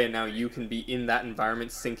gameplay, and now you can be in that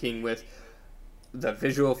environment syncing with the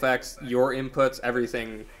visual effects, your inputs,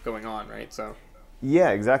 everything going on, right? So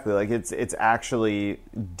Yeah, exactly. Like it's actually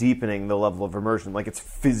deepening the level of immersion. Like it's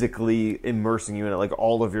physically immersing you in it. Like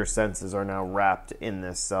all of your senses are now wrapped in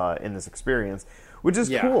this experience, which is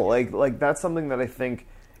cool. Like that's something that I think,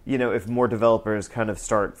 if more developers kind of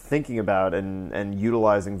start thinking about and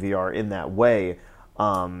utilizing VR in that way,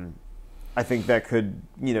 I think that could,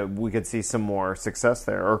 we could see some more success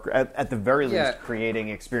there, or at the very least, creating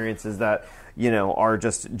experiences that are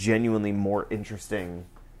just genuinely more interesting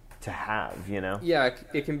to have, Yeah,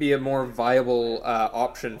 it can be a more viable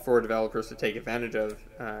option for developers to take advantage of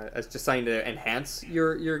as just something to enhance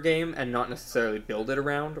your game and not necessarily build it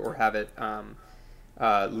around or have it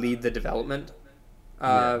lead the development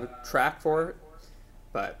track for it.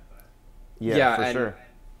 But yeah, for and sure.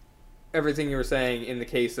 everything you were saying in the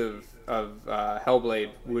case of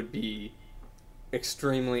Hellblade would be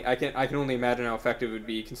extremely. I can only imagine how effective it would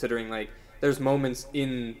be, considering like there's moments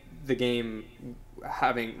in the game,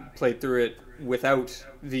 having played through it without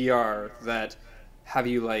VR, that have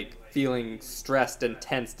you like feeling stressed and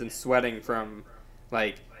tensed and sweating from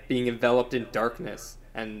like being enveloped in darkness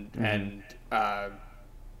and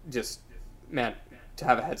just, man, to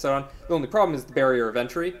have a headset on. The only problem is the barrier of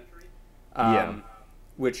entry,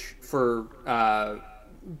 which for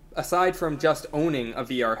aside from just owning a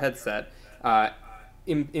VR headset,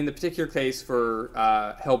 in the particular case for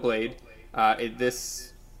Hellblade,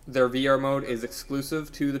 their VR mode is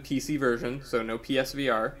exclusive to the PC version, so no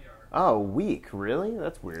PSVR. Oh, weak. Really?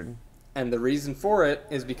 That's weird. And the reason for it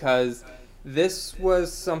is because this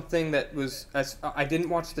was something that was... I didn't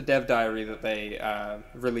watch the dev diary that they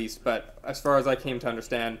released, but as far as I came to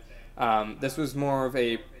understand, this was more of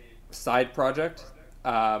a side project,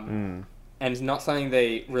 and not something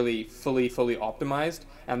they really fully optimized,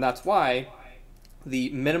 and that's why the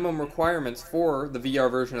minimum requirements for the VR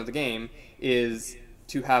version of the game is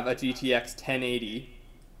to have a GTX 1080.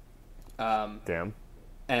 Damn.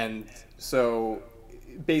 And so,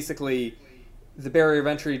 basically, the barrier of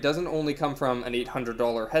entry doesn't only come from an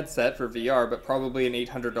 $800 headset for VR, but probably an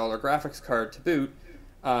 $800 graphics card to boot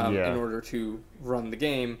in order to run the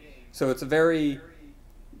game. So it's a very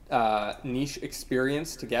niche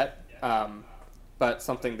experience to get, but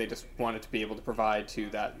something they just wanted to be able to provide to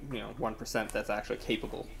that 1% that's actually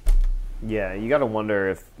capable. Yeah, you got to wonder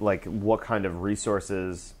if what kind of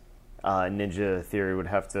resources Ninja Theory would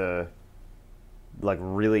have to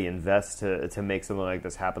really invest to make something like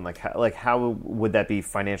this happen. Like how would that be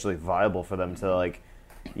financially viable for them to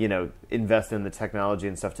invest in the technology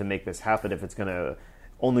and stuff to make this happen if it's going to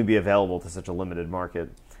only be available to such a limited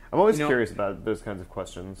market? I'm always curious about those kinds of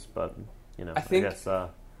questions, but I guess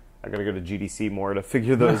I got to go to GDC more to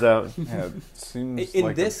figure those out. Yeah, it seems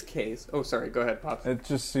in this case. Oh, sorry. Go ahead, Pops. It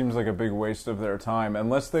just seems like a big waste of their time,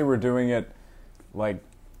 unless they were doing it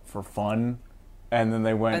for fun, and then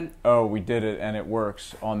they went, "Oh, we did it, and it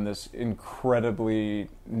works on this incredibly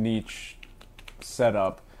niche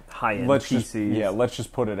setup, high-end PCs. Let's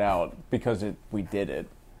just put it out because we did it."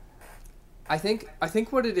 I think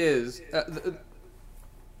what it is.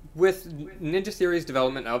 With Ninja Theory's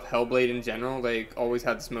development of Hellblade in general, they always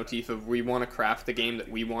had this motif of we want to craft the game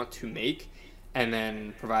that we want to make and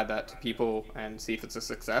then provide that to people and see if it's a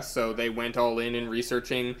success. So they went all in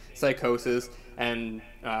researching Psychosis and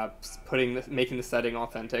making the setting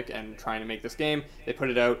authentic and trying to make this game. They put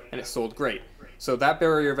it out and it sold great. So that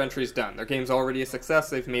barrier of entry is done. Their game's already a success.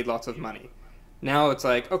 They've made lots of money. Now it's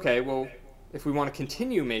like, okay, well, if we want to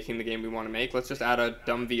continue making the game we want to make, let's just add a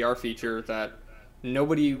dumb VR feature that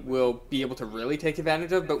nobody will be able to really take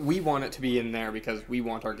advantage of, but we want it to be in there because we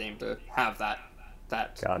want our game to have that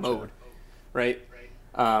Gotcha. mode, right?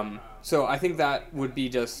 So I think that would be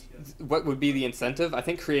just what would be the incentive. I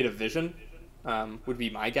think creative vision would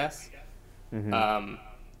be my guess,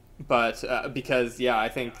 but because I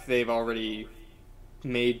think they've already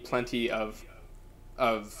made plenty of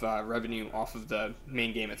revenue off of the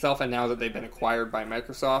main game itself, and now that they've been acquired by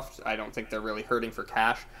Microsoft, I don't think they're really hurting for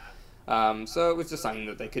cash. So it was just something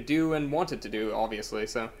that they could do and wanted to do, obviously.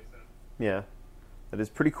 So, yeah, that is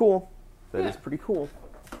pretty cool. That is pretty cool.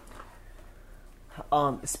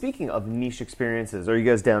 Speaking of niche experiences, are you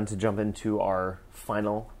guys down to jump into our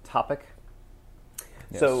final topic?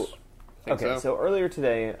 Yes. So earlier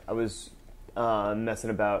today, I was messing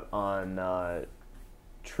about on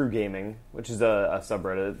True Gaming, which is a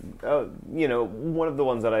subreddit. One of the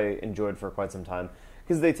ones that I enjoyed for quite some time.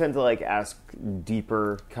 Because they tend to ask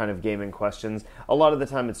deeper kind of gaming questions. A lot of the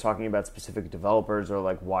time it's talking about specific developers or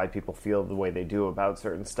why people feel the way they do about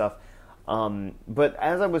certain stuff. But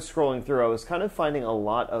as I was scrolling through, I was kind of finding a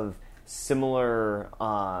lot of similar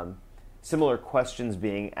questions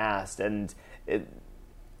being asked, and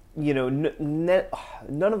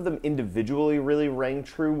none of them individually really rang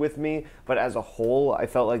true with me, but as a whole, I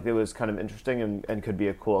felt like it was kind of interesting and could be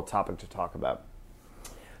a cool topic to talk about.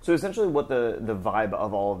 So essentially what the vibe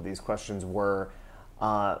of all of these questions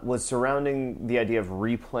was surrounding the idea of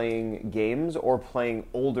replaying games or playing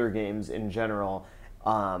older games in general,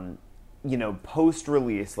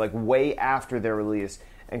 post-release, like way after their release,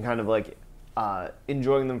 and kind of like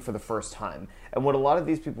enjoying them for the first time. And what a lot of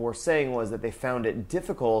these people were saying was that they found it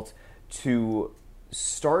difficult to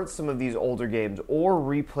start some of these older games or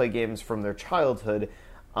replay games from their childhood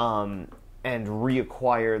and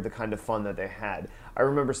reacquire the kind of fun that they had. I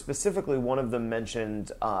remember specifically one of them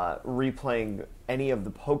mentioned replaying any of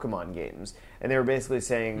the Pokemon games, and they were basically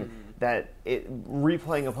saying that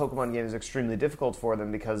replaying a Pokemon game is extremely difficult for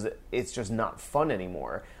them because it's just not fun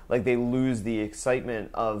anymore. Like, they lose the excitement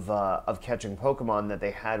of catching Pokemon that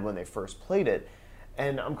they had when they first played it.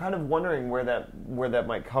 And I'm kind of wondering where that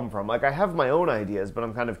might come from. Like, I have my own ideas, but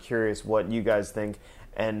I'm kind of curious what you guys think,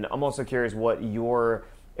 and I'm also curious what your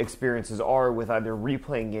experiences are with either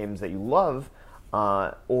replaying games that you love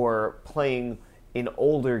or playing an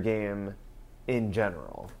older game in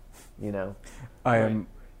general. I am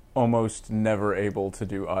almost never able to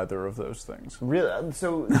do either of those things. Really?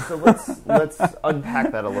 So let's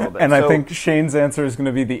unpack that a little bit. And I think Shane's answer is going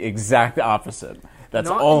to be the exact opposite. That's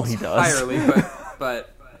Not all he does. entirely,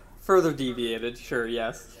 but further deviated. Sure,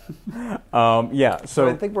 yes. Yeah. So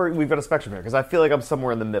I think we've got a spectrum here because I feel like I'm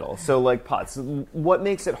somewhere in the middle. So, like, Potts, what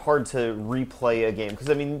makes it hard to replay a game? Because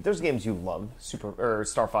I mean, there's games you love,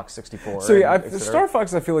 Star Fox 64. So yeah, Star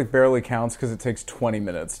Fox I feel like barely counts because it takes 20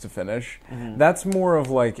 minutes to finish. Mm-hmm. That's more of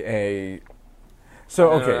like a.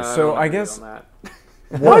 So okay, so I guess.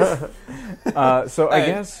 What? I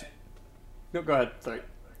guess. No, go ahead. Sorry.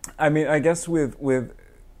 I mean, I guess with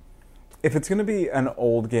if it's going to be an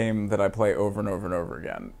old game that I play over and over and over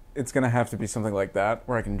again, it's going to have to be something like that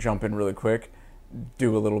where I can jump in really quick,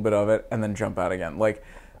 do a little bit of it, and then jump out again. Like,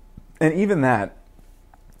 and even that,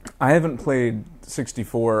 I haven't played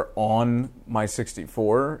 64 on my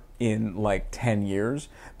 64 in like 10 years,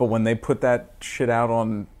 but when they put that shit out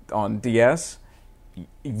on DS,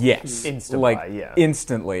 yes,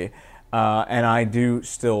 instantly, and I do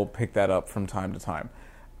still pick that up from time to time.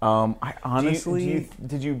 I honestly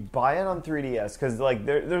did you buy it on 3DS? Because like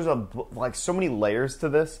there's so many layers to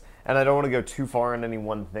this, and I don't want to go too far in any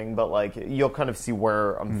one thing, but like you'll kind of see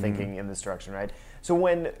where I'm thinking in this direction, right? So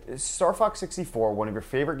when Star Fox 64, one of your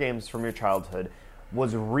favorite games from your childhood,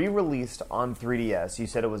 was re-released on 3DS, you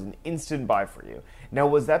said it was an instant buy for you. Now,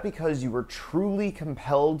 was that because you were truly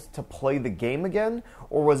compelled to play the game again,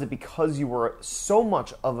 or was it because you were so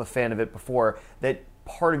much of a fan of it before that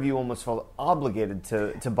part of you almost felt obligated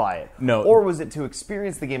to buy it? No. Or was it to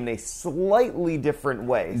experience the game in a slightly different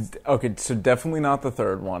way? Okay, so definitely not the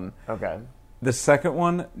third one. Okay. The second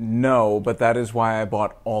one, no, but that is why I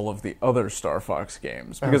bought all of the other Star Fox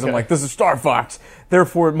games. Because I'm like, this is Star Fox,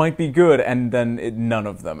 therefore it might be good, and then none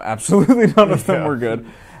of them, absolutely none of them were good.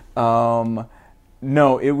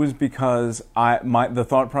 No, it was because the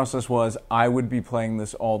thought process was I would be playing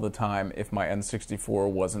this all the time if my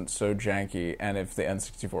N64 wasn't so janky and if the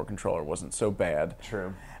N64 controller wasn't so bad.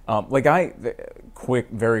 True.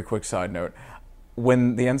 Very quick side note.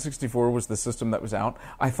 When the N64 was the system that was out,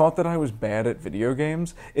 I thought that I was bad at video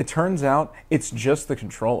games. It turns out it's just the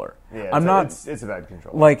controller. Yeah, it's a bad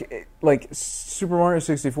controller. Like Super Mario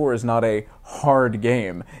 64 is not a hard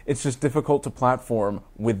game. It's just difficult to platform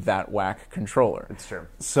with that whack controller. It's true.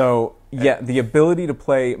 So, yeah, the ability to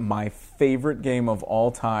play my favorite game of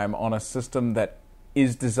all time on a system that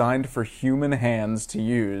is designed for human hands to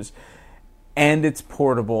use, and it's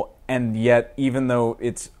portable, and yet, even though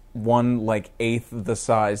it's 1/8 the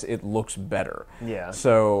size, it looks better. Yeah.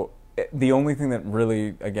 So the only thing that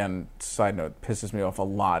really, again, side note, pisses me off a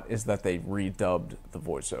lot is that they redubbed the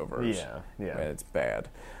voiceovers. Yeah. It's bad.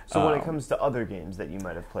 So when it comes to other games that you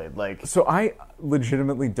might have played, like... So I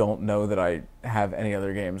legitimately don't know that I have any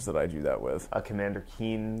other games that I do that with. A Commander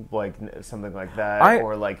Keen, like something like that,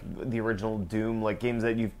 or like the original Doom, like games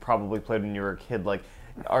that you've probably played when you were a kid. Like,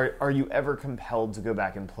 are you ever compelled to go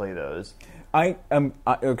back and play those? I am,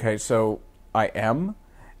 so I am,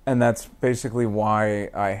 and that's basically why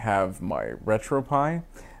I have my RetroPie,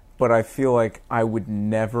 but I feel like I would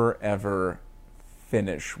never, ever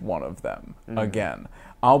finish one of them again.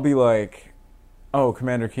 I'll be like, oh,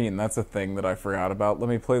 Commander Keen, that's a thing that I forgot about. Let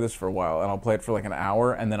me play this for a while, and I'll play it for like an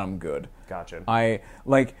hour, and then I'm good. Gotcha. I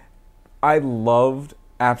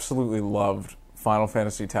absolutely loved Final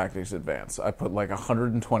Fantasy Tactics Advance. I put like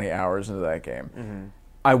 120 hours into that game. Mm-hmm.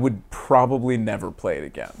 I would probably never play it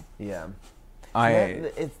again. Yeah.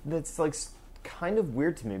 It's like kind of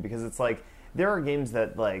weird to me because it's like there are games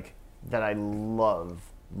that like that I love,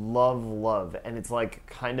 and it's like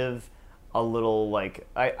kind of a little like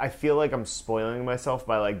I feel like I'm spoiling myself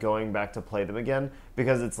by like going back to play them again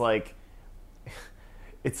because it's like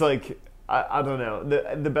I don't know,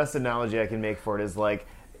 the best analogy I can make for it is like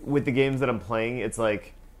with the games that I'm playing, it's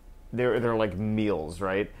like they're like meals,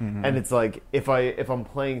 right? Mm-hmm. And it's like if I'm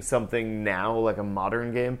playing something now, like a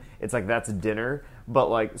modern game, it's like that's dinner. But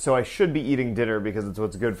like, so I should be eating dinner because it's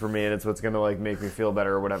what's good for me and it's what's gonna like make me feel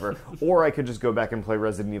better or whatever. Or I could just go back and play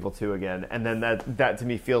Resident Evil 2 again, and then that to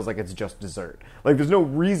me feels like it's just dessert. Like there's no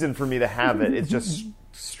reason for me to have it. It's just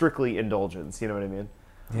strictly indulgence. You know what I mean?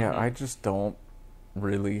 Yeah, I just don't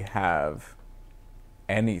really have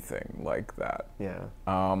anything like that. Yeah.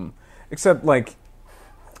 Except like,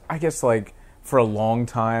 I guess like for a long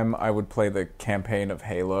time I would play the campaign of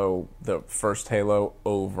Halo, the first Halo,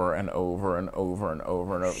 over and over and over and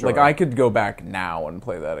over and over. Sure. Like I could go back now and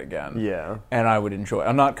play that again. Yeah. And I would enjoy it.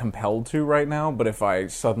 I'm not compelled to right now, but if I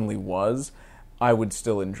suddenly was, I would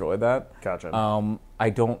still enjoy that. Gotcha. I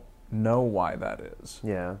don't know why that is.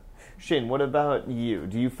 Yeah. Shane, what about you?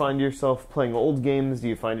 Do you find yourself playing old games? Do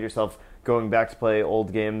you find yourself going back to play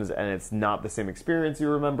old games and it's not the same experience you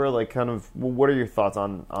remember? Like, kind of, what are your thoughts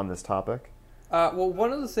on this topic? Well,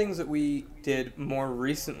 one of the things that we did more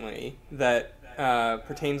recently that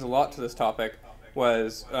pertains a lot to this topic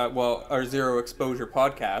was, our Zero Exposure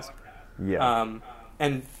podcast. Yeah.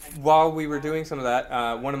 And while we were doing some of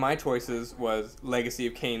that, one of my choices was Legacy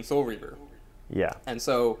of Kain Soul Reaver. Yeah. And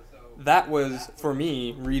so that was, for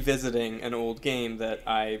me, revisiting an old game that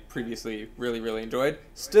I previously really, really enjoyed.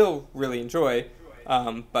 Still really enjoy,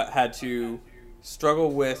 but had to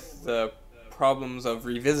struggle with the problems of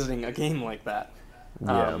revisiting a game like that.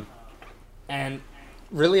 Yeah. And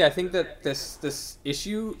really, I think that this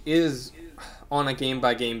issue is on a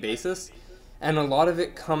game-by-game basis, and a lot of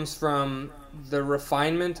it comes from the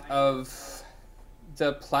refinement of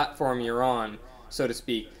the platform you're on, so to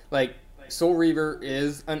speak. Like, Soul Reaver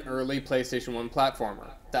is an early PlayStation 1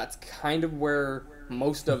 platformer. That's kind of where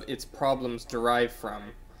most of its problems derive from,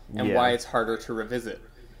 and why it's harder to revisit.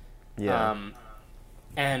 Yeah.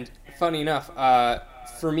 And funny enough,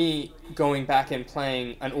 for me, going back and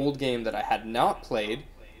playing an old game that I had not played,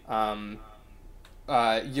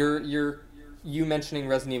 you mentioning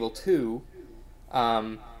Resident Evil 2,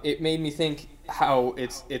 it made me think how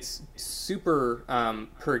it's super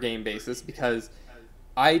per game basis, because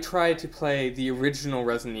I tried to play the original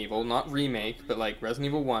Resident Evil, not remake, but like Resident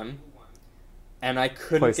Evil 1, and I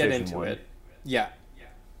couldn't get into 1. it. Yeah.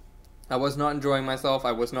 I was not enjoying myself.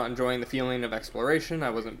 I was not enjoying the feeling of exploration. I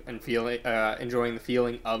wasn't enjoying the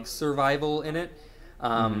feeling of survival in it.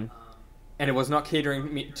 And it was not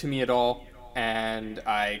catering to me at all. And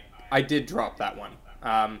I did drop that one.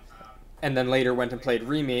 And then later went and played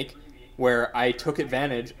Remake, where I took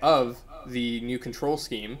advantage of the new control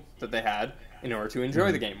scheme that they had in order to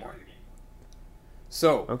enjoy the game more.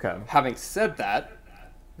 So, having said that,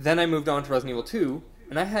 then I moved on to Resident Evil 2,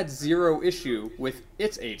 and I had zero issue with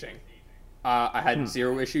its aging. I had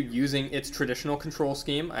zero issue using its traditional control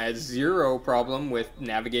scheme. I had zero problem with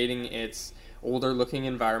navigating its older-looking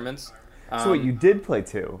environments. So wait, you did play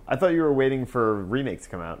 2? I thought you were waiting for Remake to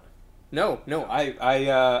come out. No.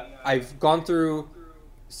 I've gone through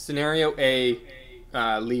Scenario A,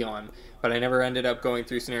 Leon, but I never ended up going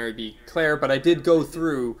through Scenario B, Claire, but I did go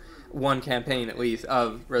through one campaign, at least,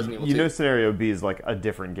 of Resident Evil 2. You know Scenario B is like a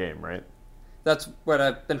different game, right? That's what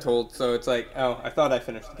I've been told, so it's like, oh, I thought I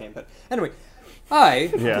finished the game. But anyway,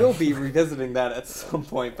 I will be revisiting that at some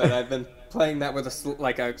point, but I've been playing that with a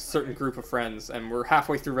certain group of friends, and we're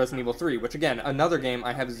halfway through Resident Evil 3, which, again, another game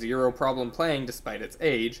I have zero problem playing despite its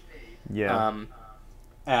age. Yeah.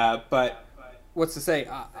 But what's to say?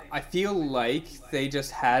 I feel like they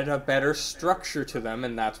just had a better structure to them,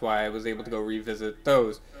 and that's why I was able to go revisit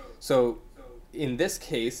those. So, in this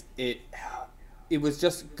case, it was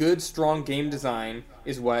just good, strong game design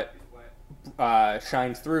is what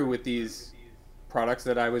shines through with these products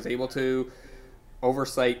that I was able to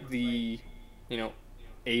oversight the,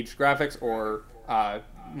 aged graphics or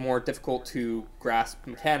more difficult to grasp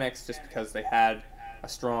mechanics just because they had a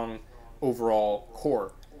strong overall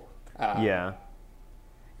core. And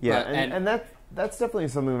that's definitely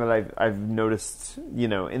something that I've noticed,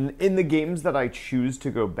 in the games that I choose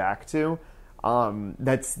to go back to.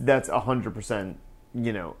 That's 100%,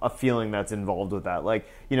 a feeling that's involved with that. Like,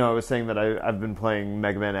 I was saying that I've been playing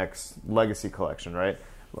Mega Man X Legacy Collection, right?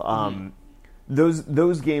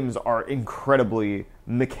 Those games are incredibly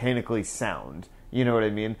mechanically sound. You know what I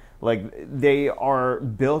mean? Like, they are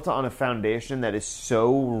built on a foundation that is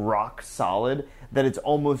so rock solid that it's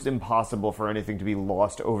almost impossible for anything to be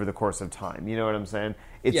lost over the course of time. You know what I'm saying?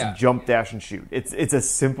 It's jump, dash, and shoot. It's as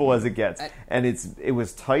simple as it gets. And it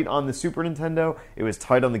was tight on the Super Nintendo, it was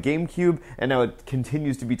tight on the GameCube, and now it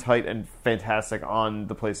continues to be tight and fantastic on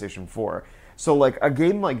the PlayStation 4. So, like, a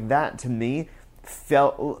game like that, to me,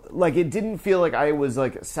 felt like it didn't feel like I was,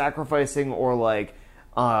 like, sacrificing or,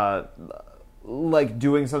 like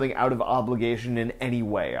doing something out of obligation in any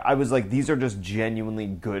way. I was like, these are just genuinely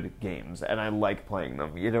good games, and I like playing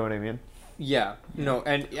them. You know what I mean? Yeah. No,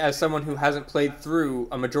 and as someone who hasn't played through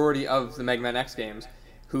a majority of the Mega Man X games,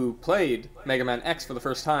 who played Mega Man X for the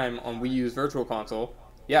first time on Wii U's Virtual Console,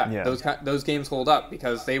 those games hold up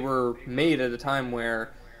because they were made at a time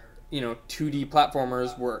where, 2D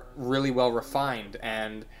platformers were really well refined,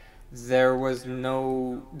 and there was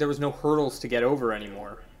no hurdles to get over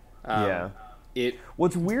anymore.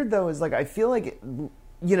 What's weird though is, like, I feel like,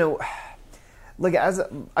 like, as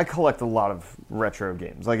I collect a lot of retro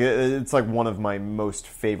games, like, it's like one of my most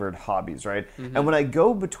favored hobbies, right? Mm-hmm. And when I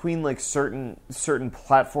go between, like, certain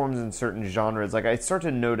platforms and certain genres, like, I start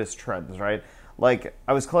to notice trends, right? Like,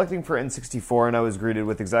 I was collecting for N64, and I was greeted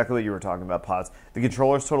with exactly what you were talking about, Potts. The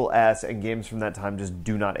controller's total ass, and games from that time just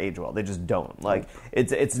do not age well. They just don't. Like,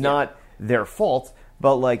 it's not their fault,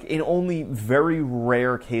 but, like, in only very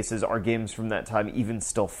rare cases are games from that time even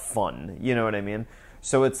still fun. You know what I mean?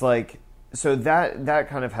 So it's like, so that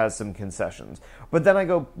kind of has some concessions. But then I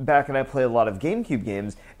go back and I play a lot of GameCube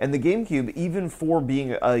games, and the GameCube, even for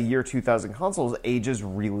being a year 2000 consoles, ages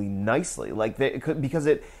really nicely. Like, because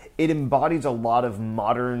it embodies a lot of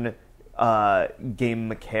modern game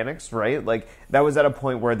mechanics, right? Like, that was at a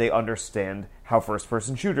point where they understand how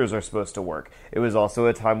first-person shooters are supposed to work. It was also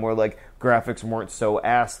a time where, like, graphics weren't so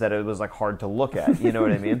ass that it was, like, hard to look at. You know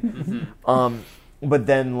what I mean? But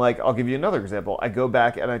then, like, I'll give you another example. I go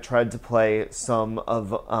back and I tried to play some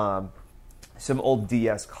old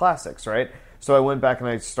DS classics, right? So I went back and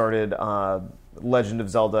I started Legend of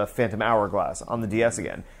Zelda Phantom Hourglass on the DS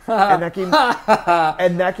again. And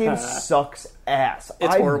that game sucks ass.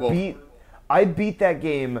 It's horrible. I beat that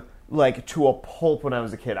game, like, to a pulp when I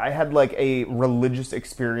was a kid. I had, like, a religious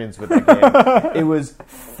experience with that game. It was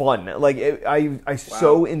fun. Like, I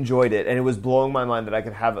so enjoyed it, and it was blowing my mind that I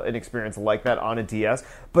could have an experience like that on a DS.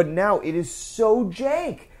 But now it is so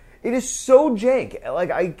jank. It is so jank.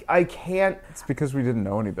 Like, I can't... It's because we didn't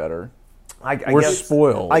know any better. We're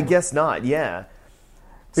spoiled. I guess not, yeah.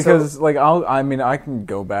 Because, like, I can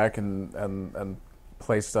go back and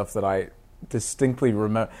play stuff that I distinctly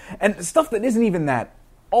remember. And stuff that isn't even that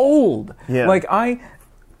old. Yeah. Like,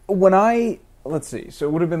 let's see, so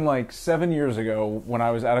it would have been like 7 years ago when I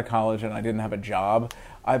was out of college and I didn't have a job.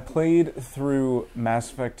 I played through Mass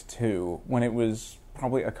Effect 2 when it was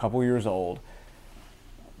probably a couple years old,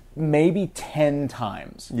 maybe 10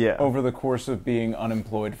 times over the course of being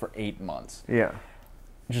unemployed for 8 months. Yeah.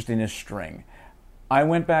 Just in a string. I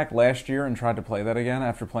went back last year and tried to play that again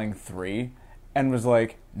after playing 3 and was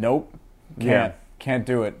like, nope, can't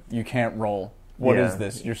do it. You can't roll. What is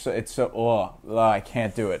this? I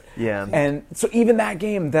can't do it. Yeah. And so even that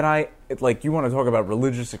game that you want to talk about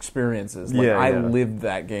religious experiences. Like, I lived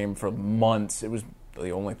that game for months. It was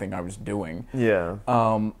the only thing I was doing. Yeah.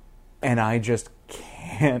 And I just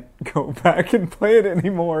can't go back and play it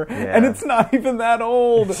anymore. Yeah. And it's not even that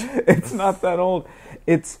old. It's not that old.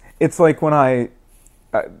 It's like when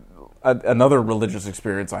another religious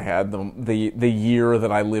experience I had, the year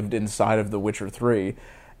that I lived inside of The Witcher 3,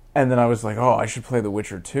 and then I was like, oh, I should play The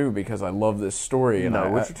Witcher 2 because I love this story.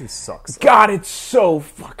 And Witcher 2 sucks. God, it's so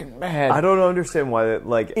fucking bad. I don't understand why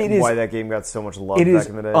that game got so much love back in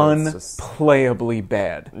the day. It is unplayably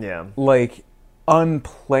bad. Yeah. Like,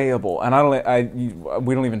 unplayable. And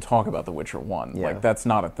we don't even talk about The Witcher 1. Yeah. Like, that's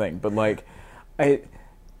not a thing. But, like,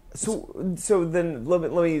 So then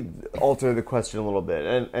let me alter the question a little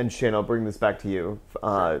bit, and Shane, I'll bring this back to you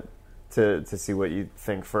to see what you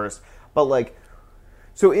think first. But, like,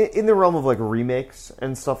 so in the realm of, like, remakes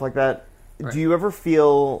and stuff like that, do you ever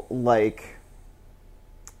feel like,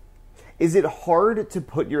 is it hard to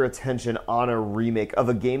put your attention on a remake of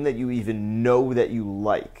a game that you even know that you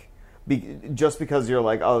like? Just because you're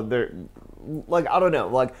like, oh, they're... Like, I don't know.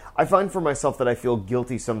 Like, I find for myself that I feel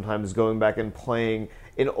guilty sometimes going back and playing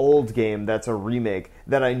an old game that's a remake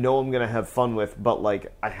that I know I'm going to have fun with, but,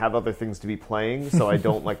 like, I have other things to be playing, so I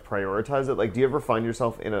don't, like, prioritize it. Like, do you ever find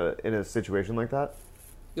yourself in a situation like that?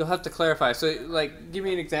 You'll have to clarify. So, like, give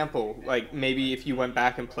me an example. Like, maybe if you went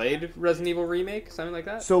back and played Resident Evil Remake, something like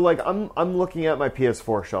that? So, like, I'm looking at my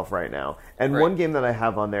PS4 shelf right now, and one game that I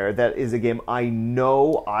have on there that is a game I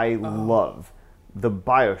know I love, the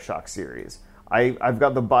BioShock series. I've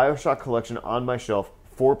got the BioShock collection on my shelf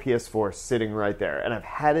for PS4 sitting right there, and I've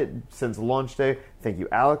had it since launch day. Thank you,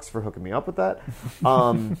 Alex, for hooking me up with that.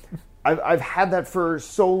 I've had that for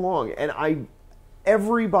so long, and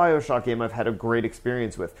every BioShock game I've had a great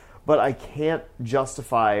experience with, but I can't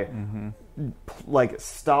justify like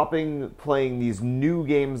stopping playing these new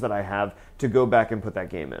games that I have to go back and put that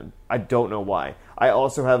game in. I don't know why. I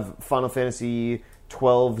also have Final Fantasy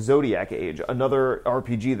 12 Zodiac Age, another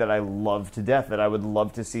RPG that I love to death, that I would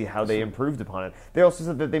love to see how they improved upon it. They also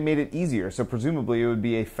said that they made it easier, so presumably it would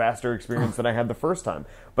be a faster experience than I had the first time.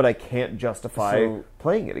 But I can't justify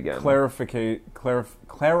playing it again. Clarifying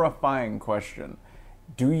question.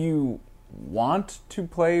 Do you want to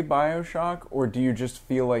play BioShock, or do you just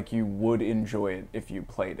feel like you would enjoy it if you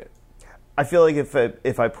played it? I feel like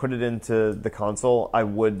if I put it into the console, I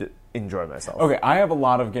would enjoy myself. Okay, I have a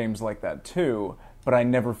lot of games like that too, but I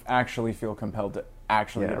never actually feel compelled to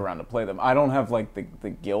actually get around to play them. I don't have like the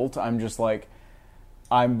guilt. I'm just like,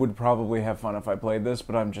 I would probably have fun if I played this,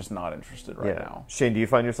 but I'm just not interested right now. Shane, do you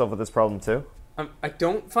find yourself with this problem too? I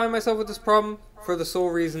don't find myself with this problem for the sole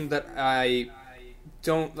reason that I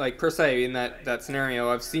don't, like, per se, in that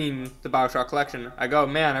scenario. I've seen the BioShock collection. I go,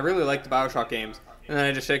 man, I really like the BioShock games. And then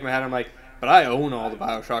I just shake my head. I'm like, but I own all the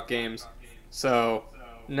BioShock games. So,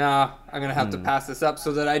 nah, I'm going to have to pass this up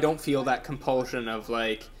so that I don't feel that compulsion of,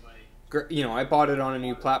 like, you know, I bought it on a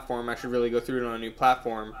new platform. I should really go through it on a new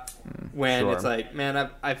platform. When it's like, man,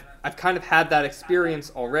 I've kind of had that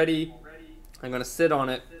experience already. I'm going to sit on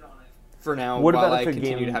it for now while I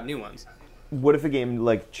continue to have new ones. What if a game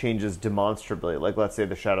like changes demonstrably? Like, let's say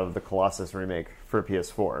the Shadow of the Colossus remake for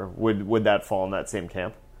PS4. Would that fall in that same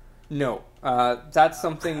camp? No. That's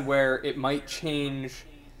something where it might change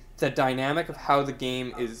the dynamic of how the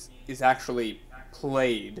game is actually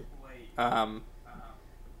played.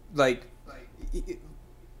 Like,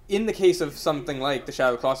 in the case of something like the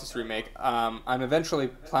Shadow of the Colossus remake, I'm eventually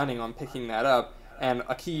planning on picking that up, and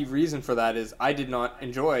a key reason for that is I did not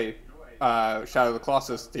enjoy Shadow of the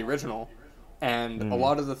Colossus, the original, and a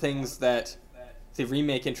lot of the things that the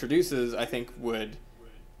remake introduces, I think, would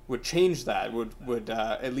change that, would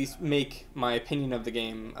at least make my opinion of the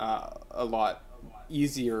game a lot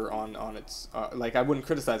easier on its... like, I wouldn't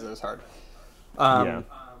criticize it as hard.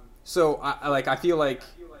 So, I feel like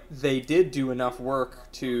they did do enough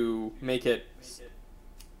work to make it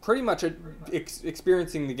pretty much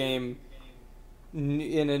experiencing the game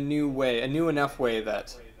in a new way, a new enough way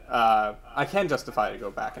that I can justify to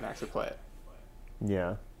go back and actually play it.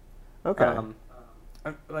 Yeah. Okay.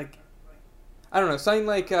 Like, I don't know, something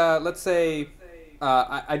like, let's say,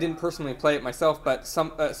 I didn't personally play it myself, but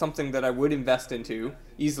something that I would invest into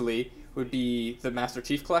easily would be the Master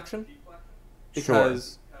Chief Collection.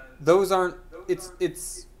 Because those aren't,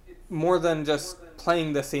 it's more than just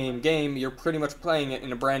playing the same game. You're pretty much playing it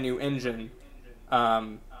in a brand new engine.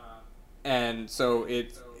 And so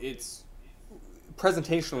it's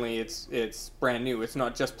presentationally, it's brand new. It's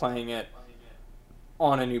not just playing it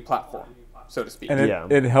on a new platform, so to speak.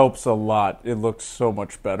 And it helps a lot. It looks so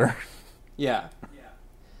much better. Yeah.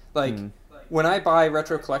 Like, when I buy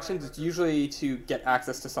retro collections, it's usually to get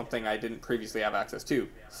access to something I didn't previously have access to.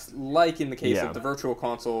 Like in the case of the Virtual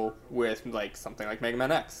Console with, like, something like Mega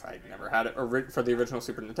Man X. I never had it for the original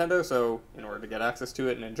Super Nintendo, so in order to get access to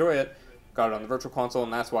it and enjoy it, got it on the Virtual Console,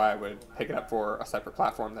 and that's why I would pick it up for a separate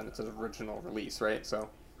platform than its original release, right? So,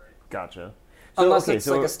 gotcha. Unless it's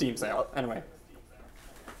like a Steam sale. Anyway.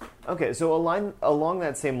 Okay, so along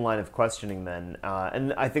that same line of questioning then,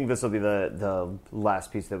 and I think this will be the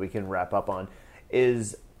last piece that we can wrap up on,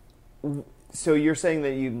 is, so you're saying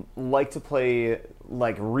that you like to play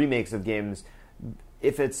like remakes of games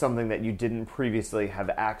if it's something that you didn't previously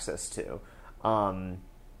have access to.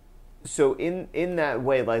 So in that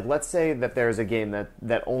way, like, let's say that there's a game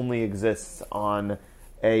that only exists on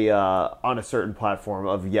a certain platform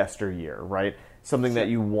of yesteryear, right? Something that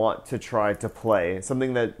you want to try to play,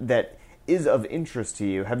 something that is of interest to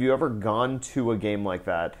you. Have you ever gone to a game like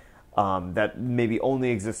that that maybe only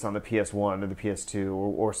exists on the PS1 or the PS2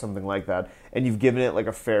 or something like that, and you've given it like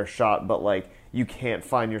a fair shot, but like you can't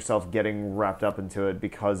find yourself getting wrapped up into it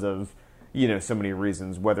because of, you know, so many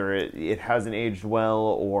reasons, whether it hasn't aged well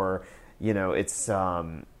or, you know, it's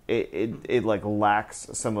it like lacks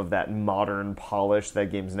some of that modern polish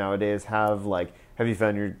that games nowadays have. Like, have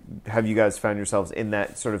you guys found yourselves in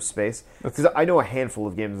that sort of space? Because I know a handful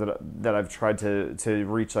of games that I've tried to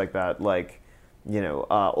reach like that, like, you know,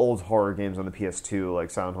 old horror games on the PS2,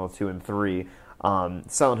 like Silent Hill 2 and 3.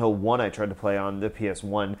 Silent Hill 1 I tried to play on the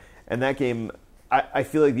PS1, and that game, I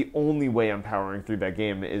feel like the only way I'm powering through that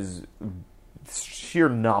game is sheer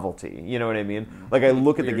novelty. You know what I mean? Like, I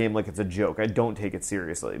look at the Weird. game like it's a joke. I don't take it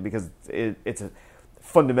seriously because it's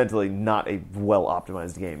fundamentally not a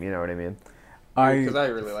well-optimized game. You know what I mean? Because I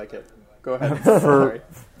really like it. Go ahead. for Sorry.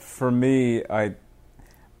 for me,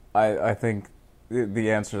 I think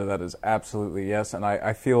the answer to that is absolutely yes, and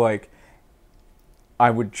I feel like I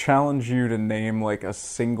would challenge you to name like a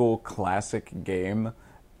single classic game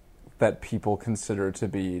that people consider to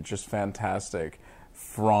be just fantastic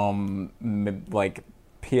from like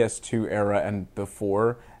PS2 era and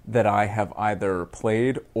before that I have either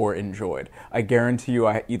played or enjoyed. I guarantee you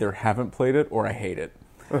I either haven't played it or I hate it.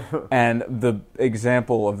 And the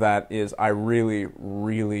example of that is I really,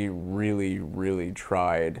 really, really, really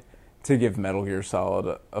tried to give Metal Gear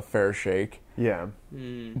Solid a fair shake. Yeah.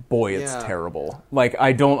 Boy, it's Yeah. terrible. Like,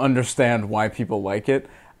 I don't understand why people like it.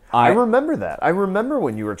 I remember that. I remember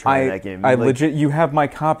when you were trying that game. I Like, legit, you have my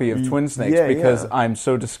copy of Twin Snakes yeah, because yeah. I'm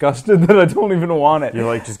so disgusted that I don't even want it. You're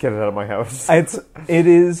like, just get it out of my house. It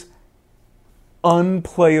is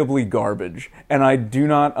unplayably garbage, and I do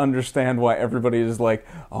not understand why everybody is like,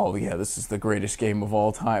 oh yeah, this is the greatest game of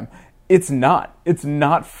all time. It's not. It's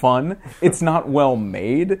not fun. It's not well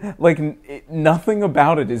made. Like, nothing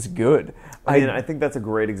about it is good. I think that's a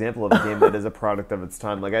great example of a game that is a product of its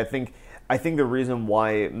time. Like, I think the reason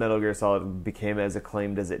why Metal Gear Solid became as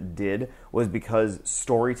acclaimed as it did was because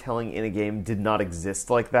storytelling in a game did not exist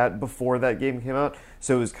like that before that game came out.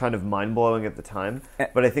 So it was kind of mind-blowing at the time.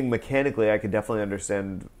 But I think mechanically I could definitely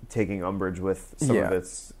understand taking umbrage with some of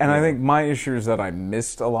its... And I think my issue is that I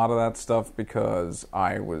missed a lot of that stuff because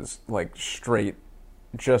I was, like, straight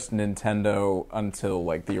just Nintendo until,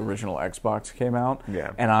 like, the original Xbox came out.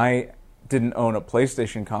 Yeah. And I didn't own a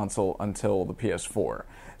PlayStation console until the PS4.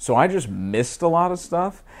 So I just missed a lot of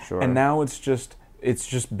stuff. Sure. And now it's just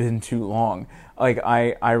been too long. Like,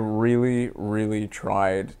 I really, really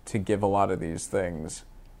tried to give a lot of these things,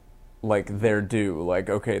 like, their due. Like,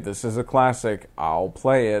 okay, this is a classic, I'll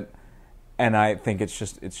play it. And I think it's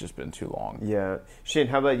just been too long. Yeah. Shane,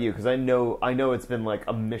 how about you? Because I know it's been like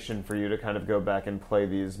a mission for you to kind of go back and play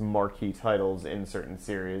these marquee titles in certain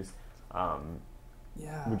series.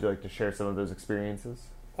 Yeah. Would you like to share some of those experiences?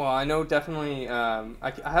 Well, I know definitely. I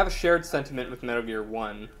have a shared sentiment with Metal Gear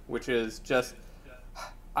 1, which is just.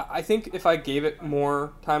 I think if I gave it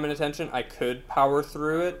more time and attention, I could power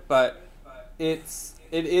through it, but it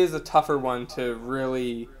is a tougher one to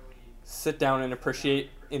really sit down and appreciate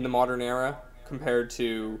in the modern era compared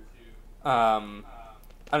to. I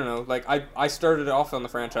don't know. Like, I started off on the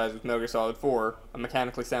franchise with Metal Gear Solid 4, a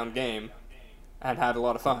mechanically sound game, and had a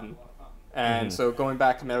lot of fun. And so going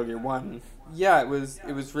back to Metal Gear 1, yeah, it was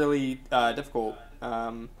really difficult.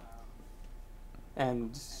 And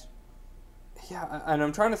yeah, and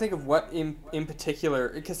I'm trying to think of what in particular,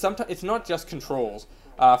 because sometimes it's not just controls.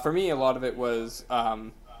 For me, a lot of it was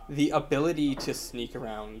the ability to sneak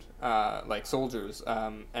around like soldiers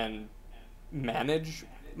and manage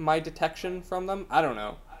my detection from them. I don't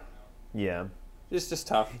know. Yeah. It's just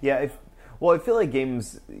tough. Yeah, well, I feel like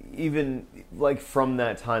games, even like from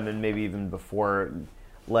that time and maybe even before,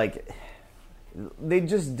 like they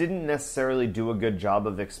just didn't necessarily do a good job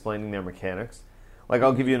of explaining their mechanics. Like,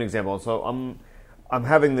 I'll give you an example. So I'm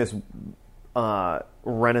having this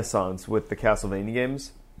renaissance with the Castlevania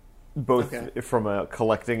games, both from a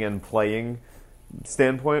collecting and playing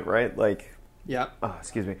standpoint, right? Like, Yeah.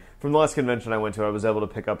 excuse me. From the last convention I went to, I was able to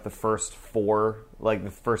pick up the first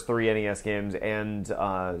the first three NES games and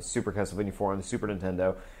Super Castlevania 4 on the Super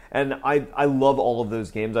Nintendo. And I love all of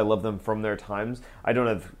those games. I love them from their times. I don't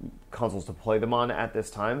have consoles to play them on at this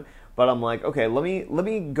time, but I'm like, okay, let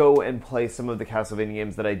me go and play some of the Castlevania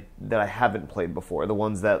games that I haven't played before, the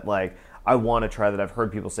ones that like I want to try that I've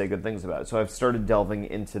heard people say good things about. So I've started delving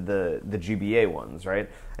into the GBA ones, right?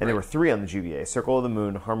 And there were three on the GBA: Circle of the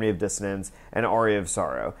Moon, Harmony of Dissonance, and Aria of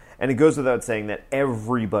Sorrow. And it goes without saying that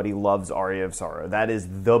everybody loves Aria of Sorrow. That is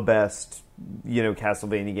the best,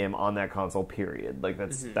 Castlevania game on that console, period. Like,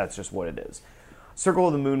 that's just what it is. Circle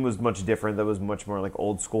of the Moon was much different. That was much more like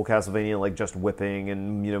old school Castlevania, like just whipping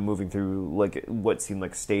and, moving through like what seemed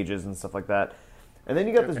like stages and stuff like that. And then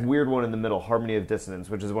you got this weird one in the middle, Harmony of Dissonance,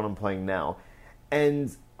 which is what I'm playing now.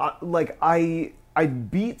 And I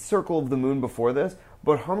beat Circle of the Moon before this,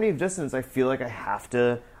 but Harmony of Dissonance, I feel like I have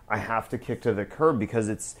to kick to the curb because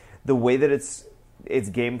it's the way that its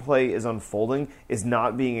gameplay is unfolding is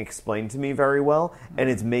not being explained to me very well, and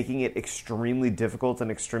it's making it extremely difficult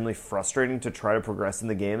and extremely frustrating to try to progress in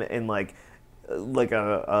the game in like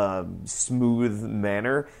a smooth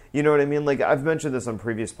manner. You know what I mean? Like, I've mentioned this on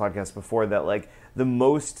previous podcasts before that like the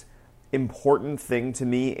most important thing to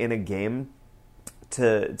me in a game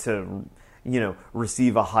to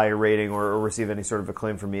receive a high rating or receive any sort of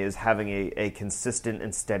acclaim from me is having a consistent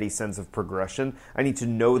and steady sense of progression. I need to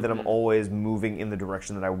know that I'm always moving in the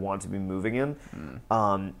direction that I want to be moving in.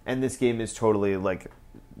 And this game is totally like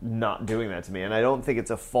not doing that to me. And I don't think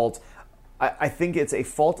it's a fault. I think it's a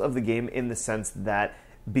fault of the game in the sense that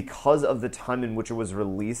because of the time in which it was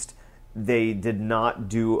released, they did not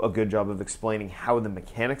do a good job of explaining how the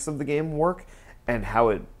mechanics of the game work and how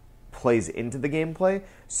it plays into the gameplay.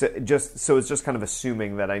 So it's just kind of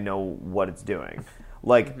assuming that I know what it's doing.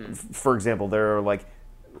 Like, for example, there are like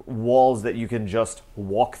walls that you can just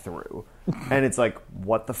walk through. And it's like,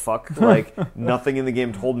 what the fuck? Like, nothing in the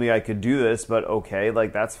game told me I could do this, but okay,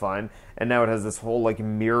 like, that's fine. And now it has this whole, like,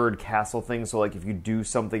 mirrored castle thing, so, like, if you do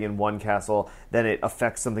something in one castle, then it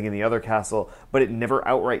affects something in the other castle, but it never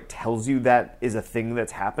outright tells you that is a thing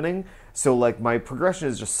that's happening. So, like, my progression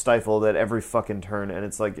is just stifled at every fucking turn, and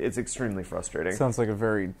it's, like, it's extremely frustrating. Sounds like a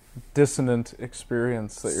very dissonant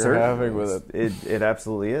experience that you're having with it. It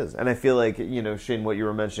absolutely is. And I feel like, Shane, what you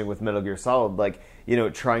were mentioning with Metal Gear Solid, like,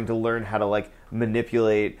 trying to learn how to, like,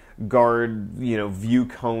 manipulate guard, view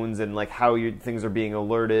cones and, like, how things are being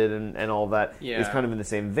alerted and all that is kind of in the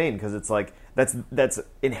same vein, because it's, like, that's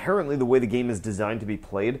inherently the way the game is designed to be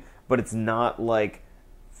played, but it's not, like,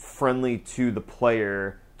 friendly to the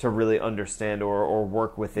player to really understand or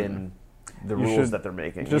work within the rules that they're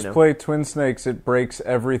making. Just play Twin Snakes. It breaks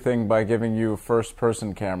everything by giving you a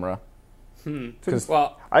first-person camera.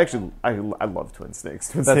 Well, I love Twin Snakes.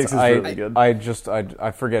 Twin Snakes is really good. I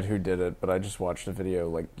forget who did it, but I just watched a video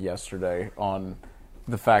like yesterday on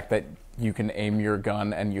the fact that you can aim your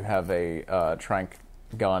gun and you have a trank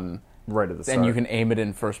gun right at the start, and you can aim it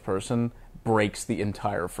in first person. Breaks the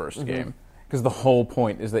entire first game. Because the whole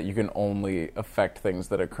point is that you can only affect things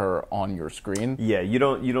that occur on your screen. Yeah, you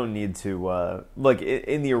don't need to like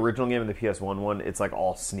in the original game, in the PS1 one, it's like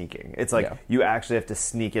all sneaking. It's like you actually have to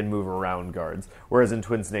sneak and move around guards. Whereas in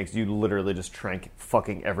Twin Snakes, you literally just trank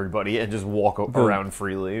fucking everybody and just walk around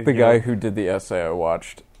freely. The guy who did the essay I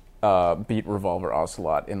watched beat Revolver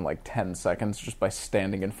Ocelot in like 10 seconds just by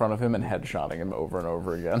standing in front of him and headshotting him over and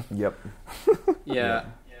over again. Yep. Yeah.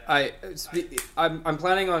 I'm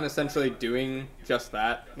planning on essentially doing just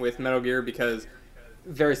that with Metal Gear, because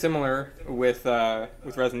very similar with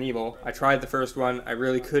Resident Evil. I tried the first one. I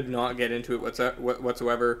really could not get into it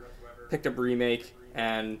whatsoever. Picked up Remake,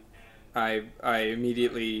 and I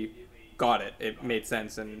immediately got it. It made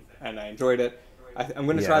sense, and I enjoyed it. I'm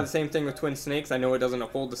going to try the same thing with Twin Snakes. I know it doesn't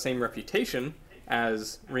uphold the same reputation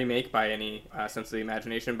as Remake by any sense of the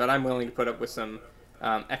imagination, but I'm willing to put up with some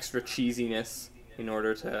extra cheesiness in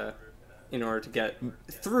order to get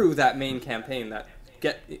through that main campaign, that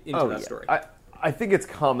get into that story. I think it's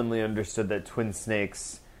commonly understood that Twin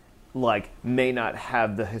Snakes may not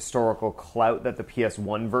have the historical clout that the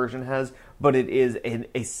PS1 version has, but it is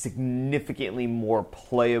a significantly more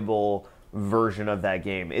playable version of that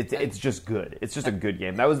game. It's just good. It's just a good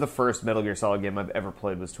game. That was the first Metal Gear Solid game I've ever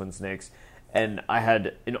played, was Twin Snakes, and I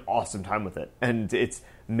had an awesome time with it, and it's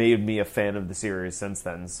made me a fan of the series since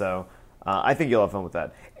then. So I think you'll have fun with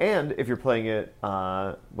that. And if you're playing it,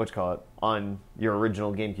 on your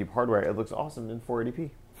original GameCube hardware, it looks awesome in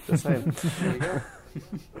 480p. Just saying. There you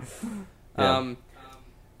go.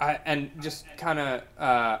 I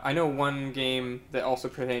know one game that also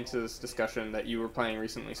pertains to this discussion that you were playing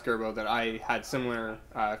recently, Skirbo, that I had similar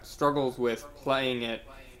struggles with playing it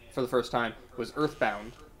for the first time, was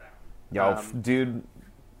Earthbound. Dude,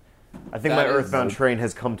 I think my Earthbound train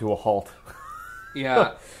has come to a halt.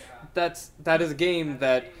 Yeah. That is a game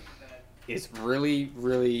that is really,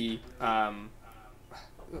 really,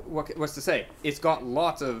 what's to say? It's got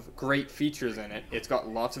lots of great features in it. It's got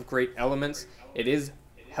lots of great elements. It is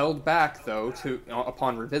held back, though,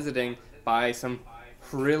 upon revisiting, by some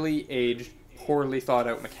really aged, poorly thought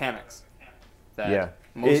out mechanics that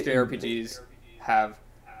most JRPGs have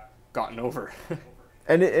gotten over.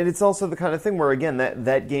 and it's also the kind of thing where, again,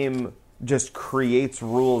 that game just creates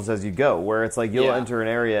rules as you go, where it's like you'll enter an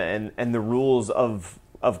area and the rules of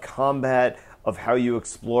combat, of how you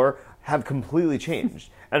explore, have completely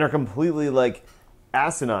changed and are completely like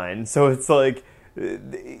asinine. So it's like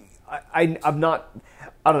I'm not,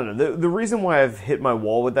 I don't know. The reason why I've hit my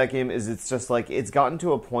wall with that game is it's just like it's gotten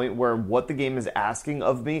to a point where what the game is asking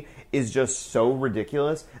of me is just so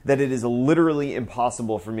ridiculous that it is literally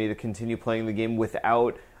impossible for me to continue playing the game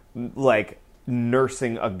without like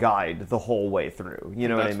nursing a guide the whole way through. You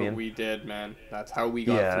know what I mean? That's what we did, man. That's how we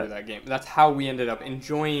got through that game. That's how we ended up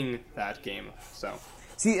enjoying that game.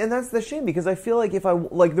 See, and that's the shame, because I feel like if I,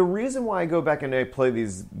 like, the reason why I go back and I play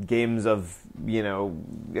these games of, you know,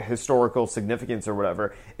 historical significance or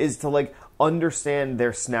whatever, is to, like, understand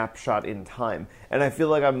their snapshot in time. And I feel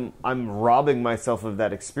like I'm robbing myself of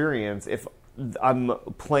that experience if I'm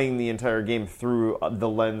playing the entire game through the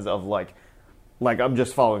lens of, like I'm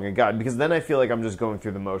just following a guide, because then I feel like I'm just going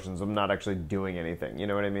through the motions. I'm not actually doing anything. You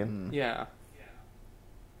know what I mean? Yeah.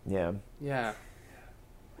 Yeah. Yeah.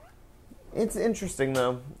 It's interesting,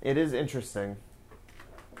 though. It is interesting.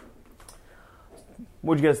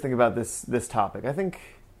 What do you guys think about this topic? I think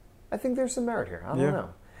there's some merit here. I don't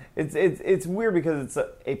know. It's weird because it's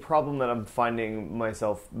a problem that I'm finding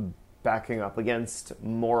myself backing up against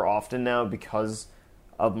more often now, because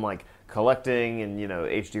of, like, collecting, and, you know,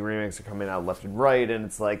 HD remakes are coming out left and right, and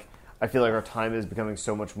it's like I feel like our time is becoming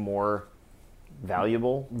so much more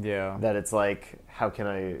valuable. Yeah. That it's like, how can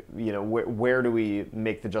I, you know, where do we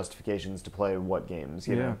make the justifications to play what games?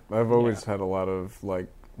 You know? I've always had a lot of, like,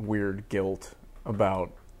 weird guilt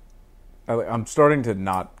about. I'm starting to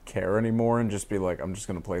not care anymore and just be like, I'm just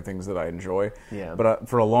going to play things that I enjoy. Yeah. But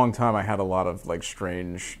for a long time, I had a lot of, like,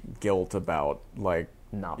 strange guilt about, like,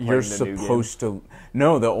 Not playing you're the new supposed to.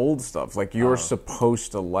 No, the old stuff. Like, you're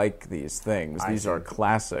supposed to like these things. These are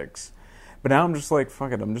classics. But now I'm just like,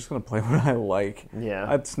 fuck it. I'm just going to play what I like. Yeah.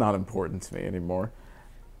 That's not important to me anymore.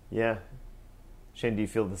 Yeah. Shane, do you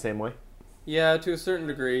feel the same way? Yeah, to a certain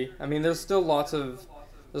degree. I mean, there's lots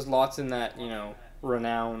in that, you know,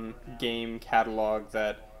 renowned game catalog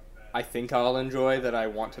that I think I'll enjoy, that I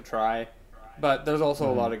want to try. But there's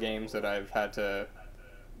also a lot of games that I've had to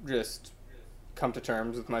just come to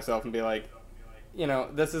terms with myself and be like, you know,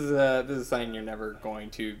 this is something you're never going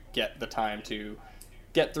to get the time to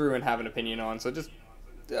get through and have an opinion on, so just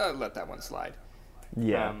let that one slide.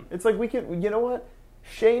 Yeah. It's like, we can, you know what?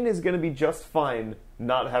 Shane is going to be just fine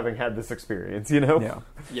not having had this experience, you know? Yeah.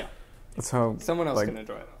 Yeah. That's how Someone else can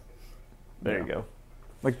enjoy it. There you go.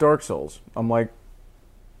 Like Dark Souls. I'm like,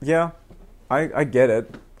 yeah, I get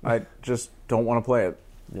it. I just don't want to play it.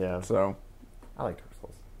 Yeah. So I like Dark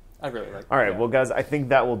Souls. I really like it. All right, well, guys, I think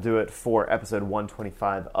that will do it for episode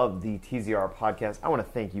 125 of the TZR podcast. I want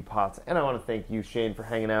to thank you, Potts, and I want to thank you, Shane, for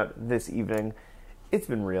hanging out this evening. It's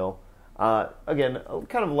been real. Again,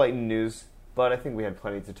 kind of light news, but I think we had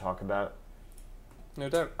plenty to talk about. No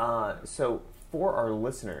doubt. So, for our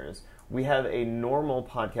listeners, we have a normal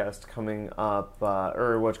podcast coming up,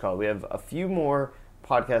 we have a few more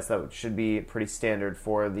podcasts that should be pretty standard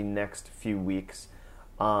for the next few weeks.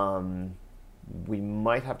 We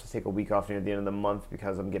might have to take a week off near the end of the month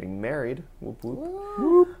because I'm getting married. Whoop, whoop.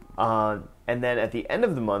 Whoop. And then at the end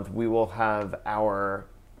of the month, we will have our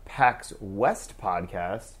PAX West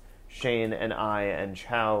podcast. Shane and I and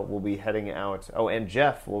Chow will be heading out. Oh, and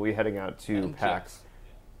Jeff will be heading out to PAX. Jeff.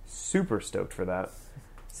 Super stoked for that.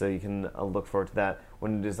 So you can look forward to that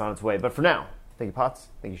when it is on its way. But for now, thank you, Potts.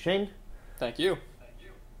 Thank you, Shane. Thank you.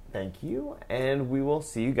 Thank you. And we will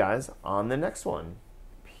see you guys on the next one.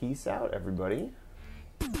 Peace out, everybody.